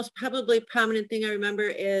the most probably prominent thing I remember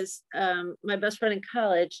is my best friend in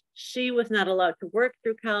college. She was not allowed to work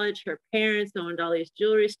through college. Her parents owned all these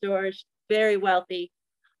jewelry stores, very wealthy,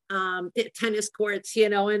 tennis courts, you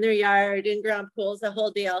know, in their yard, in-ground pools, the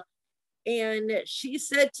whole deal. And she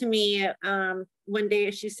said to me one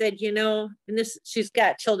day, she said, you know, and this, she's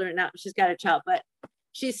got children now, she's got a child, but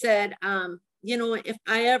she said, you know, if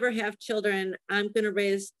I ever have children, I'm going to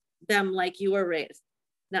raise them like you were raised,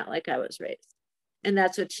 not like I was raised. And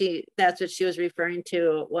that's what she was referring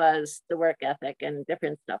to, was the work ethic and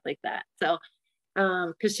different stuff like that. So,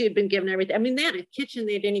 because she had been given everything. I mean, they had a kitchen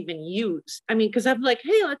they didn't even use. I mean, because I'm like,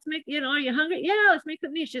 hey, let's make, you know, are you hungry? Yeah, let's make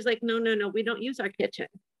something. She's like, no, we don't use our kitchen.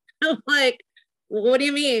 I'm like, what do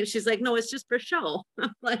you mean? She's like, no, it's just for show.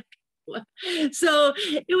 I'm like, what? So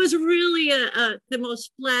it was really the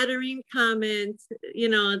most flattering comment, you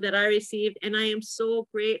know, that I received. And I am so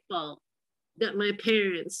grateful that my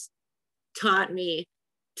parents taught me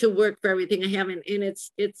to work for everything I have. And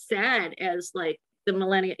it's sad as like the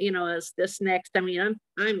millennial, you know, as this next, I mean,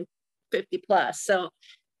 I'm 50 plus. So,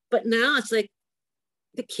 but now it's like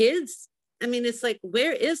the kids, I mean, it's like,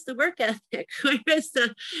 where is the work ethic? Where is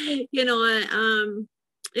the, you know,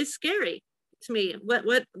 it's scary to me.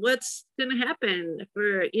 What's going to happen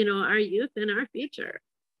for, you know, our youth and our future?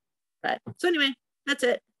 But so anyway, that's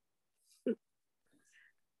it.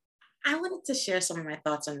 I wanted to share some of my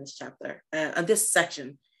thoughts on this chapter, on this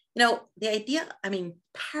section. You know, the idea, I mean,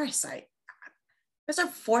 parasite, there's a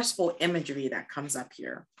forceful imagery that comes up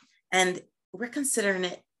here. And we're considering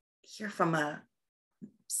it here from a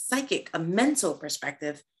psychic, a mental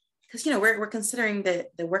perspective, because, you know, we're considering the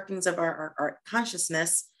workings of our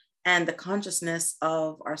consciousness and the consciousness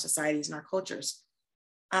of our societies and our cultures.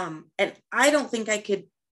 And I don't think I could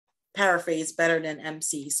paraphrase better than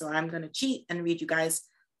MC. So I'm going to cheat and read you guys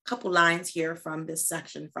a couple lines here from this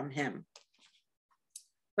section from him.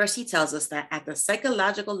 First, he tells us that at the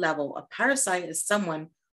psychological level, a parasite is someone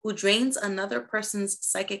who drains another person's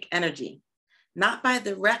psychic energy, not by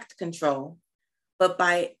direct control, but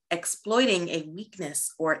by exploiting a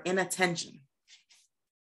weakness or inattention.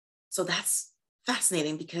 So that's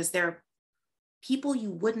fascinating, because there are people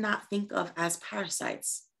you would not think of as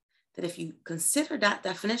parasites, that if you consider that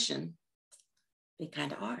definition, they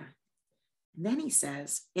kind of are. And then he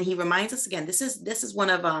says, and he reminds us again, this is one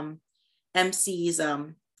of MC's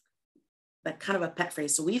that kind of a pet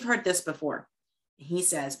phrase. So we've heard this before. He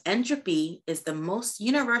says, entropy is the most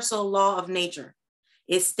universal law of nature.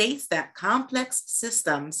 It states that complex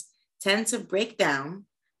systems tend to break down,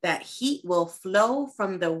 that heat will flow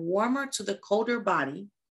from the warmer to the colder body,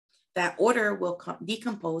 that order will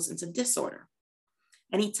decompose into disorder.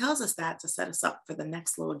 And he tells us that to set us up for the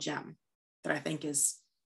next little gem that I think is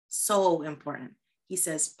so important. He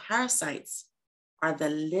says, parasites are the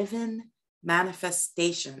living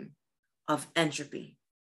manifestation of entropy.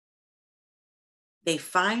 They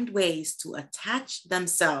find ways to attach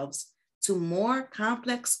themselves to more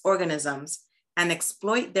complex organisms and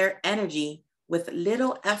exploit their energy with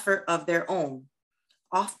little effort of their own,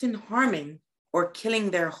 often harming or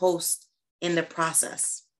killing their host in the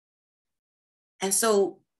process. And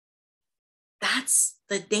so that's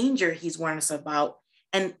the danger he's warned us about.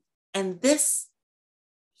 And this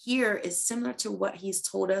here is similar to what he's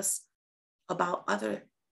told us about other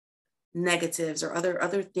negatives or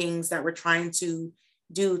other things that we're trying to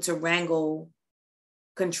do to wrangle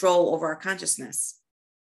control over our consciousness.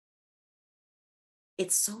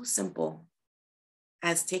 It's so simple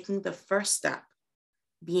as taking the first step,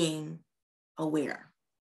 being aware.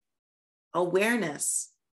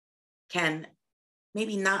 Awareness can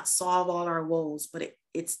maybe not solve all our woes, but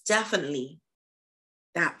it's definitely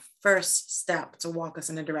that first step to walk us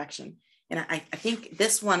in a direction. And I think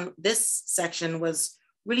this section was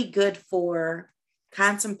really good for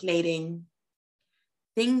contemplating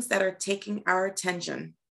things that are taking our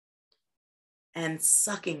attention and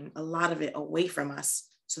sucking a lot of it away from us,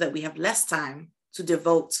 so that we have less time to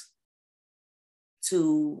devote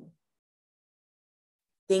to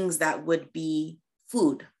things that would be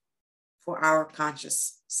food for our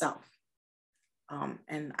conscious self.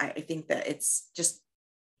 And I think that it's just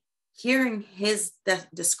hearing his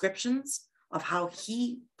descriptions of how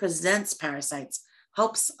he presents parasites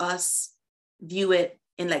helps us view it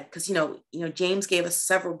in, like, because James gave us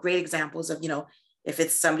several great examples of, if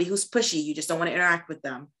it's somebody who's pushy, you just don't want to interact with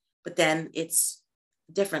them. But then it's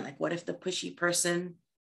different. Like, what if the pushy person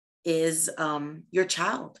is your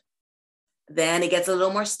child? Then it gets a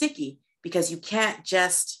little more sticky, because you can't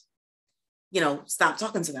just, stop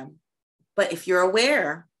talking to them. But if you're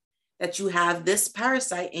aware that you have this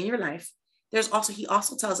parasite in your life, he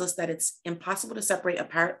also tells us that it's impossible to separate a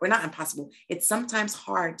parasite, or not impossible. It's sometimes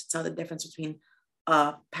hard to tell the difference between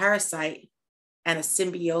a parasite and a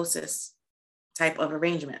symbiosis type of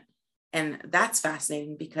arrangement. And that's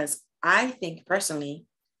fascinating, because I think personally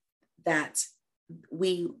that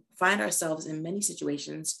we find ourselves in many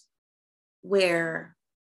situations where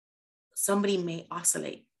somebody may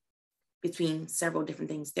oscillate between several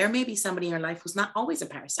different things. There may be somebody in your life who's not always a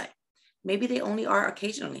parasite. Maybe they only are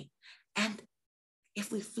occasionally. And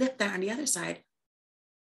if we flip that on the other side,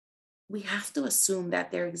 we have to assume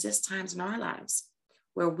that there exist times in our lives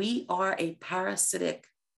where we are a parasitic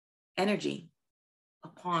energy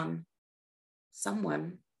upon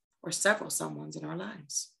someone or several someones in our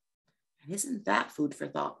lives. And isn't that food for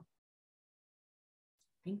thought?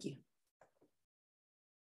 Thank you.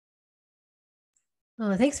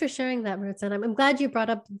 Oh, thanks for sharing that, Maritza. And I'm glad you brought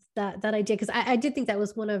up that idea, because I did think that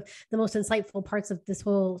was one of the most insightful parts of this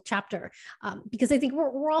whole chapter, because I think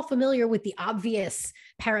we're all familiar with the obvious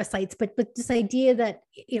parasites, but this idea that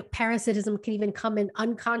parasitism can even come in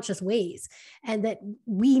unconscious ways, and that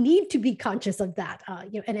we need to be conscious of that.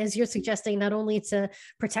 And as you're suggesting, not only to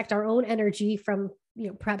protect our own energy from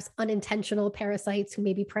perhaps unintentional parasites who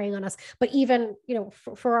may be preying on us, but even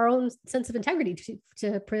for our own sense of integrity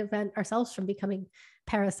to prevent ourselves from becoming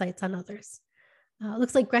parasites on others.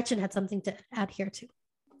 Looks like Gretchen had something to add here too.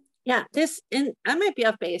 Yeah, and I might be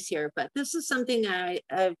off base here, but this is something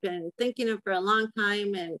I've been thinking of for a long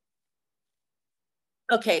time. And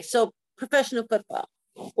okay, so professional football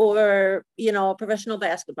or professional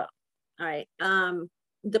basketball. All right,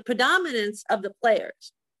 the predominance of the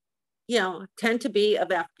players tend to be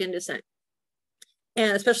of African descent,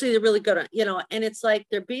 and especially they're really good on, and it's like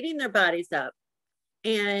they're beating their bodies up,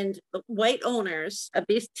 and white owners of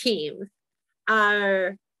these teams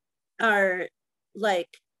are like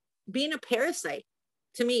being a parasite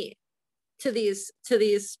to me, to these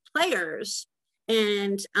players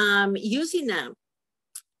and using them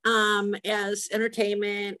as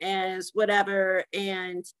entertainment, as whatever,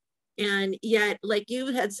 and yet, like you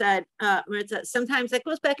had said, Maritza, sometimes that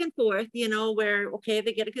goes back and forth, you know, where okay,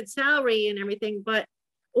 they get a good salary and everything, but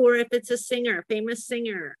or if it's a singer, famous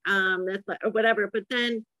singer, that's or whatever, but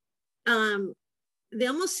then they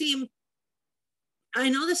almost seem, I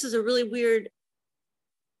know this is a really weird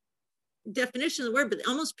definition of the word, but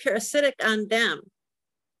almost parasitic on them,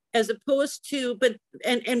 as opposed to, but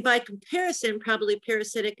and by comparison, probably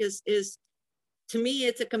parasitic is to me,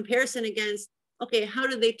 it's a comparison against, okay, how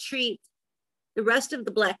do they treat the rest of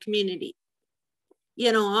the Black community?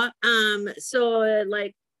 You know, so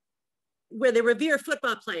like where they revere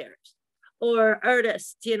football players or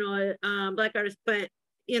artists, you know, Black artists, but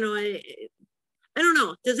you know, I don't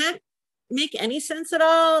know, does that make any sense at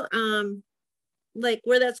all? Like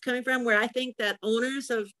where that's coming from, where I think that owners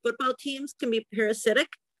of football teams can be parasitic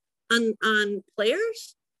on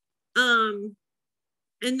players. And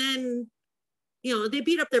then, you know, they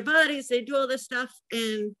beat up their bodies, they do all this stuff.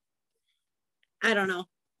 And I don't know.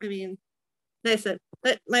 I mean, like I said,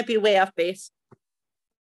 that might be way off base.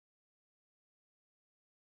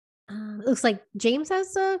 It looks like James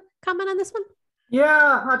has a comment on this one.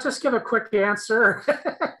 Yeah, I'll just give a quick answer.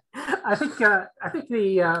 I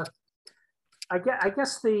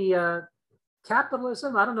guess the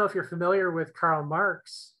capitalism, I don't know if you're familiar with Karl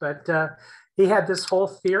Marx, but he had this whole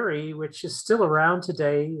theory, which is still around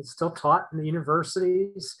today. It's still taught in the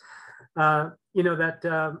universities, you know,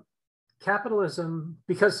 that capitalism,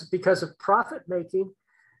 because of profit making,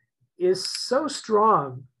 is so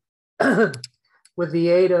strong with the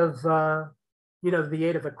aid of, you know, the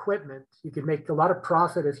aid of equipment. You can make a lot of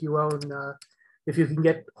profit if you own, if you can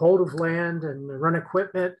get hold of land and run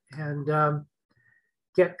equipment and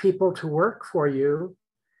get people to work for you,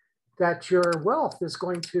 that your wealth is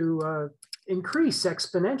going to increase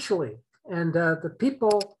exponentially. And the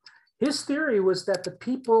people, his theory was that the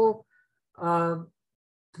people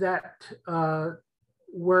that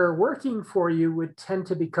were working for you would tend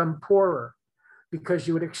to become poorer because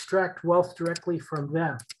you would extract wealth directly from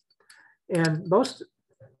them. And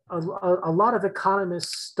a lot of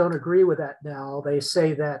economists don't agree with that now. They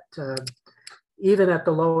say that even at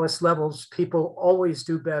the lowest levels, people always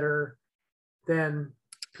do better than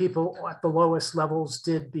people at the lowest levels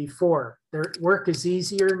did before. Their work is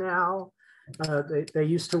easier now. They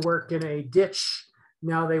used to work in a ditch.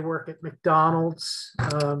 Now they work at McDonald's.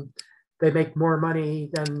 They make more money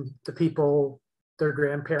than the people, their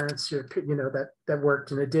grandparents, you know, that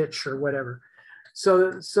worked in a ditch or whatever.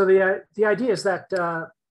 So the idea is that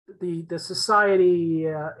the society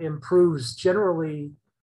improves generally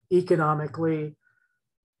economically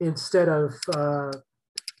instead of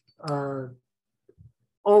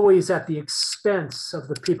always at the expense of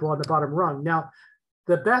the people on the bottom rung. Now,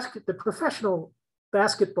 the professional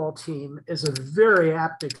basketball team is a very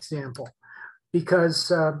apt example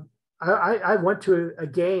because I went to a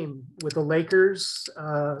game with the Lakers,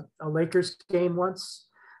 a Lakers game once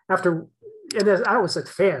after, and I was a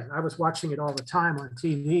fan. I was watching it all the time on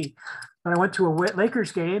TV. And I went to a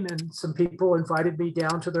Lakers game and some people invited me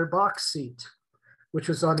down to their box seat, which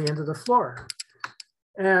was on the end of the floor.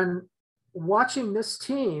 And watching this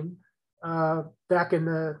team back in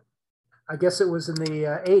I guess it was in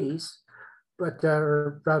the 80s, but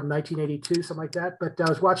around 1982, something like that. But I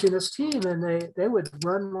was watching this team and they would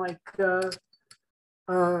run like, the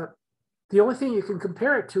only thing you can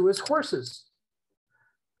compare it to is horses.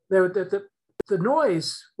 The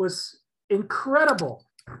noise was incredible.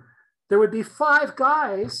 There would be 5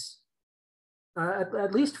 guys,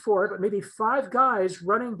 at least 4, but maybe 5 guys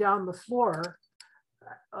running down the floor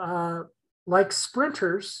like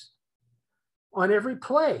sprinters on every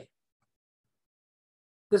play.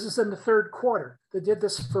 This is in the 3rd quarter. They did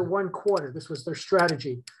this for 1 quarter. This was their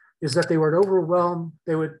strategy, is that they were overwhelmed.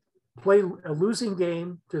 They would play a losing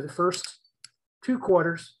game through the first 2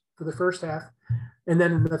 quarters for the first half. And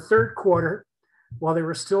then in the 3rd quarter, while they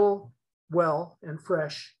were still well and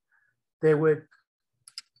fresh, they would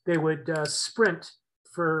sprint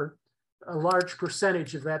for a large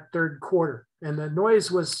percentage of that 3rd quarter. And the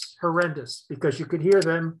noise was horrendous because you could hear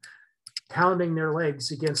them pounding their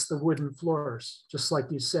legs against the wooden floors, just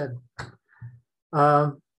like you said.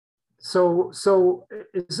 So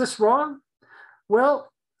is this wrong?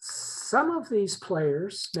 Well, some of these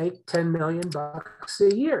players make $10 million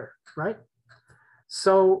a year, right?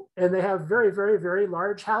 So, and they have very, very, very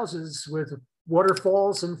large houses with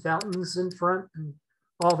waterfalls and fountains in front and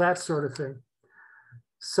all that sort of thing.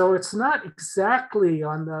 So it's not exactly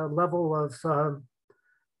on the level of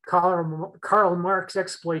Karl Marx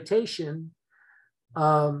exploitation,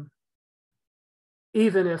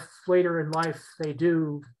 even if later in life they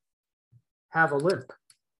do have a limp.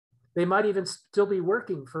 They might even still be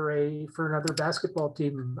working for another basketball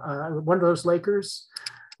team. One of those Lakers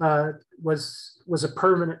was a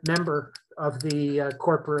permanent member of the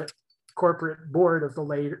corporate board of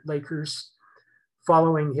the Lakers.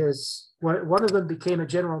 Following one of them became a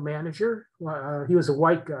general manager. He was a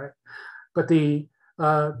white guy, but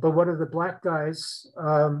one of the black guys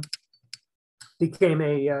became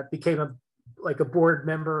a board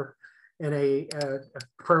member and a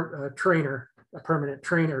permanent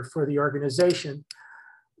trainer for the organization,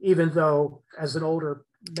 even though as an older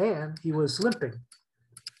man he was limping.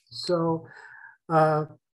 So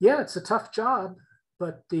it's a tough job,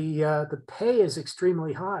 but the pay is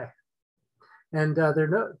extremely high, and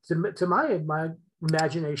they're to my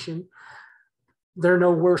imagination, they're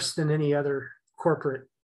no worse than any other corporate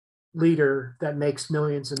leader that makes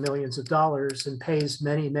millions and millions of dollars and pays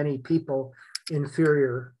many people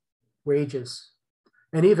inferior wages,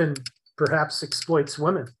 and even perhaps exploits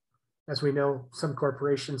women, as we know some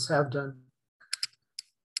corporations have done.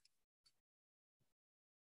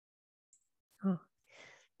 Oh,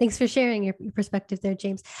 thanks for sharing your perspective there,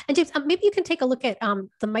 James. And James, maybe you can take a look at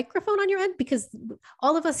the microphone on your end, because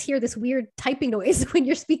all of us hear this weird typing noise when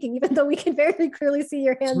you're speaking, even though we can very clearly see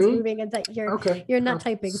your hands moving and that you're not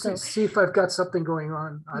typing. So see if I've got something going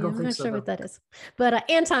on. I don't think so. I'm not sure what that is, but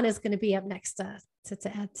Anton is going to be up next to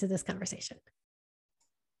add to this conversation.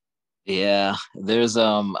 Yeah, there's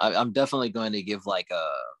I'm definitely going to give like a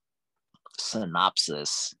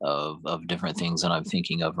synopsis of different things that I'm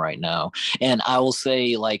thinking of right now. And I will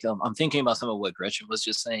say, like, I'm thinking about some of what Gretchen was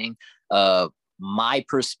just saying. My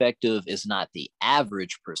perspective is not the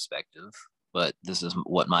average perspective, but this is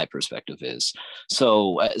what my perspective is.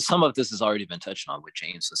 So some of this has already been touched on, what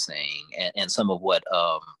James was saying, and some of what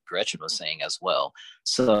Gretchen was saying as well.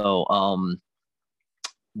 So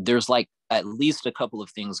there's like at least a couple of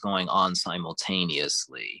things going on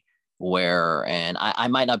simultaneously where, and I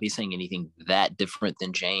might not be saying anything that different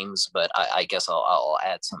than James, but I guess I'll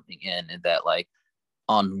add something in that, like,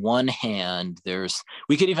 on one hand,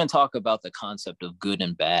 we could even talk about the concept of good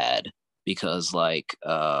and bad, because like,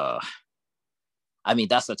 I mean,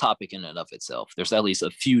 that's a topic in and of itself. There's at least a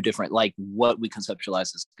few different, like, what we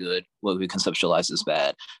conceptualize as good, what we conceptualize as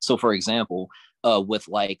bad. So for example, with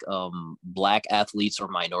like Black athletes or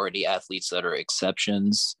minority athletes that are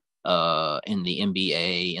exceptions in the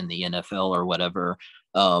NBA and the NFL or whatever,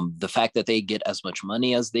 the fact that they get as much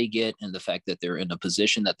money as they get and the fact that they're in a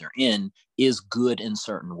position that they're in is good in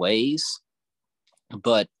certain ways.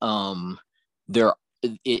 But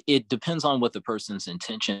it depends on what the person's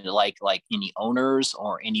intention, like any owners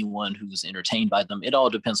or anyone who's entertained by them. It all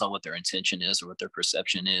depends on what their intention is or what their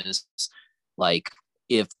perception is. Like,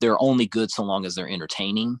 if they're only good so long as they're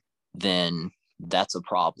entertaining, then that's a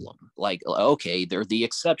problem. Like, okay, they're the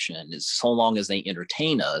exception. So long as they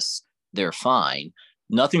entertain us, they're fine.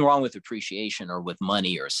 Nothing wrong with appreciation or with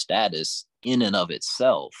money or status in and of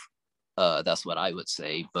itself. That's what I would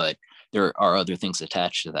say. But there are other things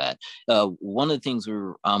attached to that. One of the things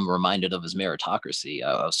I'm reminded of is meritocracy.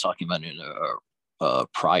 I was talking about in a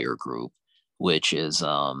prior group, which is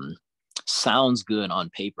sounds good on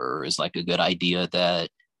paper, is like a good idea that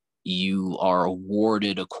you are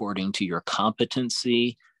awarded according to your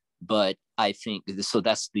competency. But I think so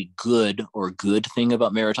that's the good thing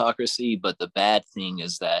about meritocracy. But the bad thing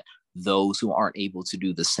is that those who aren't able to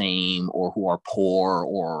do the same, or who are poor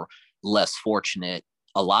or less fortunate,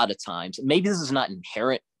 a lot of times, maybe this is not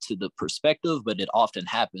inherent to the perspective, but it often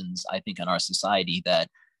happens, I think, in our society that,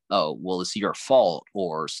 oh, well, it's your fault,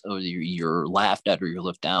 or you're laughed at or you're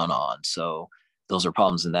looked down on. So those are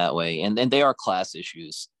problems in that way. And then they are class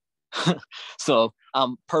issues. So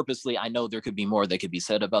purposely, I know there could be more that could be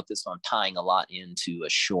said about this. So I'm tying a lot into a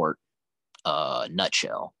short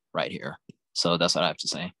nutshell right here. So that's what I have to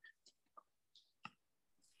say.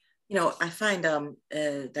 You know, I find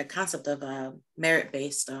the concept of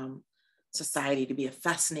merit-based society to be a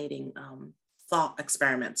fascinating thought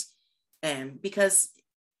experiment. And because,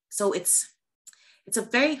 so it's a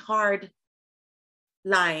very hard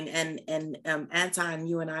line, and Anton,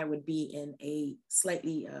 you and I would be in a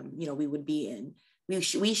slightly,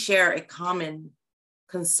 we share a common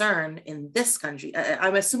concern in this country.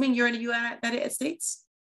 I'm assuming you're in the United States?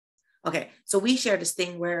 Okay, so we share this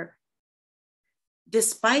thing where,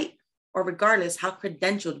 despite or regardless how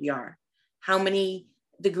credentialed we are, how many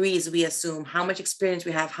degrees we assume, how much experience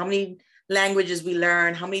we have, how many languages we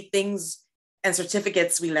learn, how many things and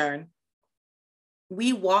certificates we learn,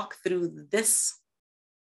 we walk through this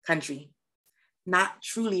country not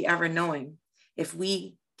truly ever knowing if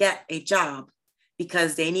we get a job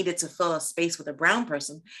because they needed to fill a space with a brown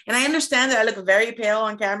person. And I understand that I look very pale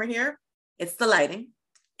on camera here. It's the lighting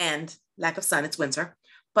and lack of sun. It's winter.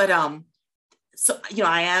 But so, you know,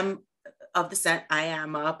 I am of descent. I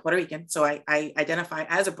am Puerto Rican. So I identify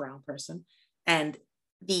as a brown person. And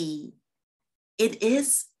it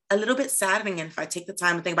is a little bit saddening. And if I take the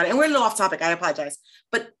time to think about it, and we're a little off topic, I apologize.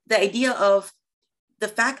 But the idea of the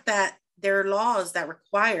fact that there are laws that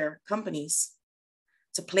require companies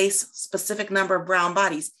to place specific number of brown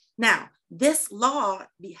bodies. Now, this law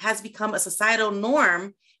has become a societal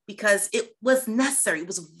norm because it was necessary. It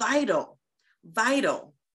was vital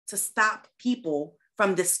to stop people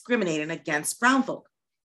from discriminating against brown folk.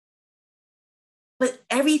 But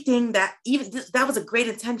everything that was a great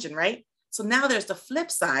intention, right? So now there's the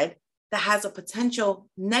flip side that has a potential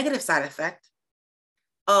negative side effect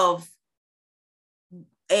of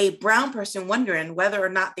a brown person wondering whether or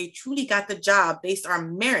not they truly got the job based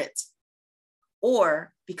on merit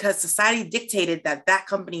or because society dictated that that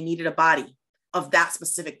company needed a body of that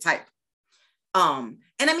specific type. And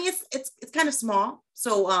I mean, it's kind of small.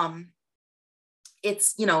 So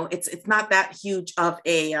it's, you know, it's not that huge of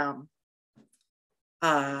a, you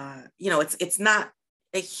know, it's not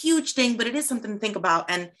a huge thing, but it is something to think about.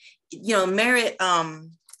 And, you know, merit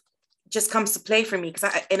just comes to play for me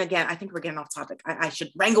because and again, I think we're getting off topic. I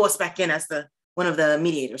should wrangle us back in as one of the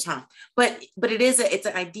mediators, huh? But it's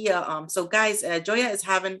an idea. So guys, Joya is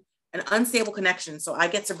having an unstable connection, so I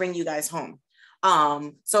get to bring you guys home.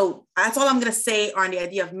 So that's all I'm going to say on the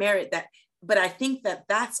idea of merit. But I think that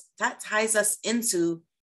ties us into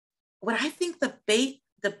what I think the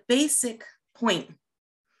basic point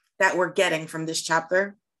that we're getting from this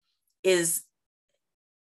chapter is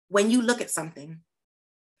when you look at something,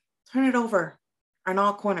 turn it over on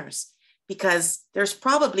all corners, because there's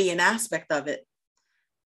probably an aspect of it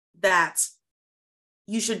that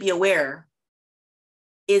you should be aware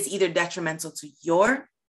is either detrimental to your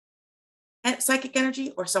psychic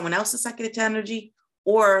energy or someone else's psychic energy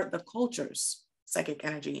or the culture's psychic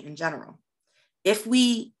energy in general. If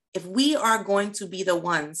we are going to be the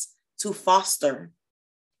ones to foster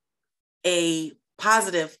a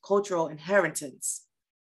positive cultural inheritance,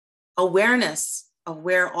 awareness of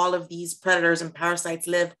where all of these predators and parasites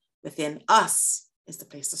live within us is the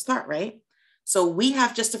place to start, right? So we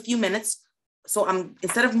have just a few minutes. So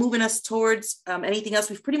instead of moving us towards anything else,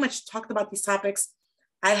 we've pretty much talked about these topics.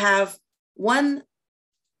 I have one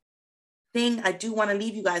thing I do want to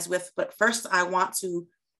leave you guys with, but first I want to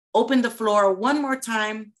open the floor one more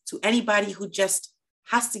time to anybody who just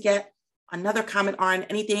has to get another comment on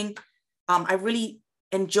anything. I really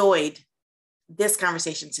enjoyed this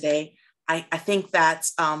conversation today. I think that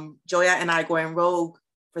Joya and I going rogue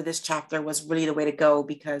for this chapter was really the way to go,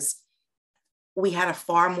 because we had a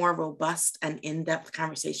far more robust and in-depth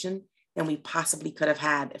conversation than we possibly could have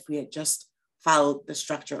had if we had just followed the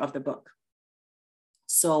structure of the book.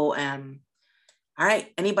 So, all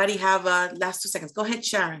right, anybody have last 2 seconds? Go ahead,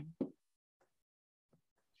 Sharon.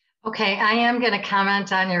 Okay, I am going to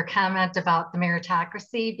comment on your comment about the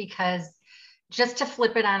meritocracy, because just to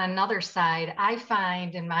flip it on another side, I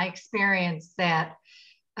find in my experience that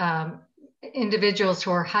individuals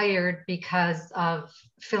who are hired because of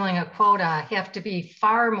filling a quota have to be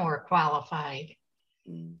far more qualified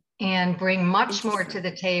and bring much more to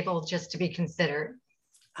the table just to be considered.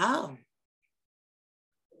 Oh,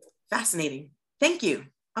 fascinating. Thank you.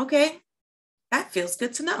 Okay, that feels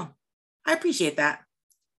good to know. I appreciate that.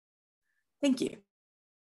 Thank you.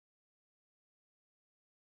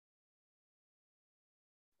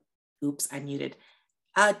 Oops, I muted.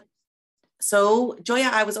 So Joya,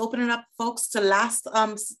 I was opening up folks to last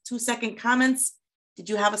 2-second comments. Did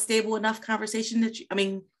you have a stable enough connection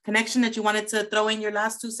that you wanted to throw in your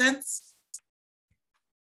last 2 cents?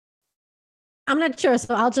 I'm not sure,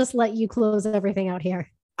 so I'll just let you close everything out here.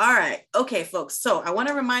 All right. Okay, folks. So I want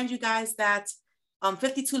to remind you guys that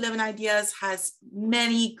 52 Living Ideas has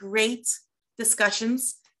many great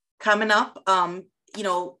discussions coming up. You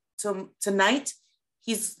know, tonight,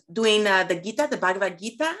 he's doing the Gita, the Bhagavad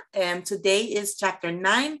Gita, and today is chapter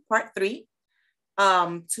 9, part 3.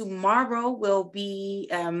 Tomorrow will be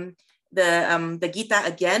the Gita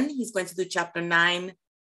again. He's going to do chapter 9,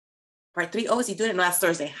 part 3. Oh, is he doing it? No, that's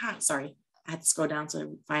Thursday. Sorry. I had to scroll down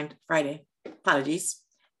to find Friday. Apologies.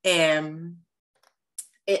 I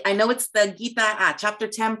know it's the Gita, chapter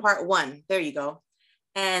 10, part 1. There you go.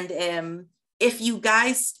 And if you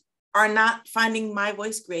guys are not finding my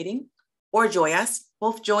voice grating, or Joya's,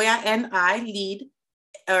 both Joya and I lead,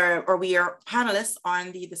 or we are panelists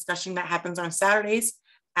on the discussion that happens on Saturdays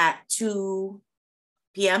at 2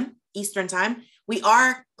 p.m. Eastern time. We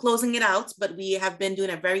are closing it out, but we have been doing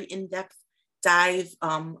a very in-depth dive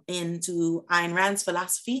into Ayn Rand's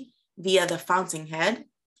philosophy via The Fountainhead.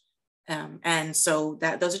 And so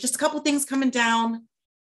those are just a couple things coming down.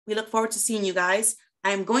 We look forward to seeing you guys.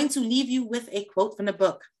 I'm going to leave you with a quote from the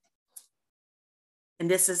book. And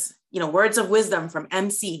this is, words of wisdom from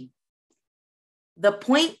MC. The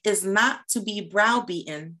point is not to be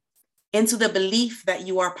browbeaten into the belief that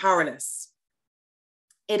you are powerless.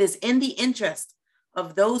 It is in the interest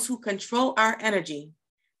of those who control our energy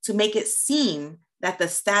to make it seem that the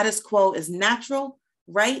status quo is natural,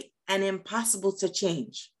 right, and impossible to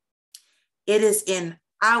change. It is in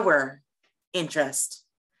our interest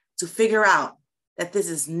to figure out that this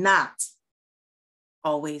is not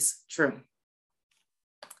always true.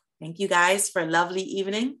 Thank you guys for a lovely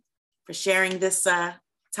evening, for sharing this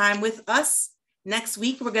time with us. Next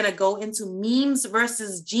week, we're gonna go into memes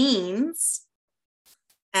versus genes,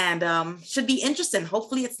 and should be interesting.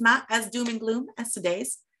 Hopefully it's not as doom and gloom as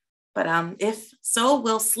today's, but if so,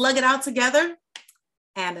 we'll slug it out together.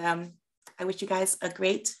 And I wish you guys a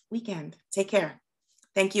great weekend. Take care.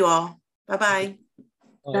 Thank you all. Bye-bye.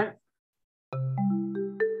 That-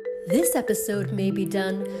 This episode may be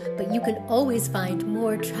done, but you can always find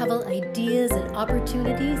more travel ideas and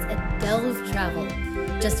opportunities at Delve Travel.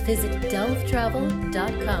 Just visit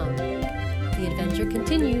delvetravel.com. The adventure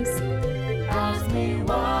continues. Ask me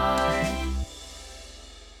why.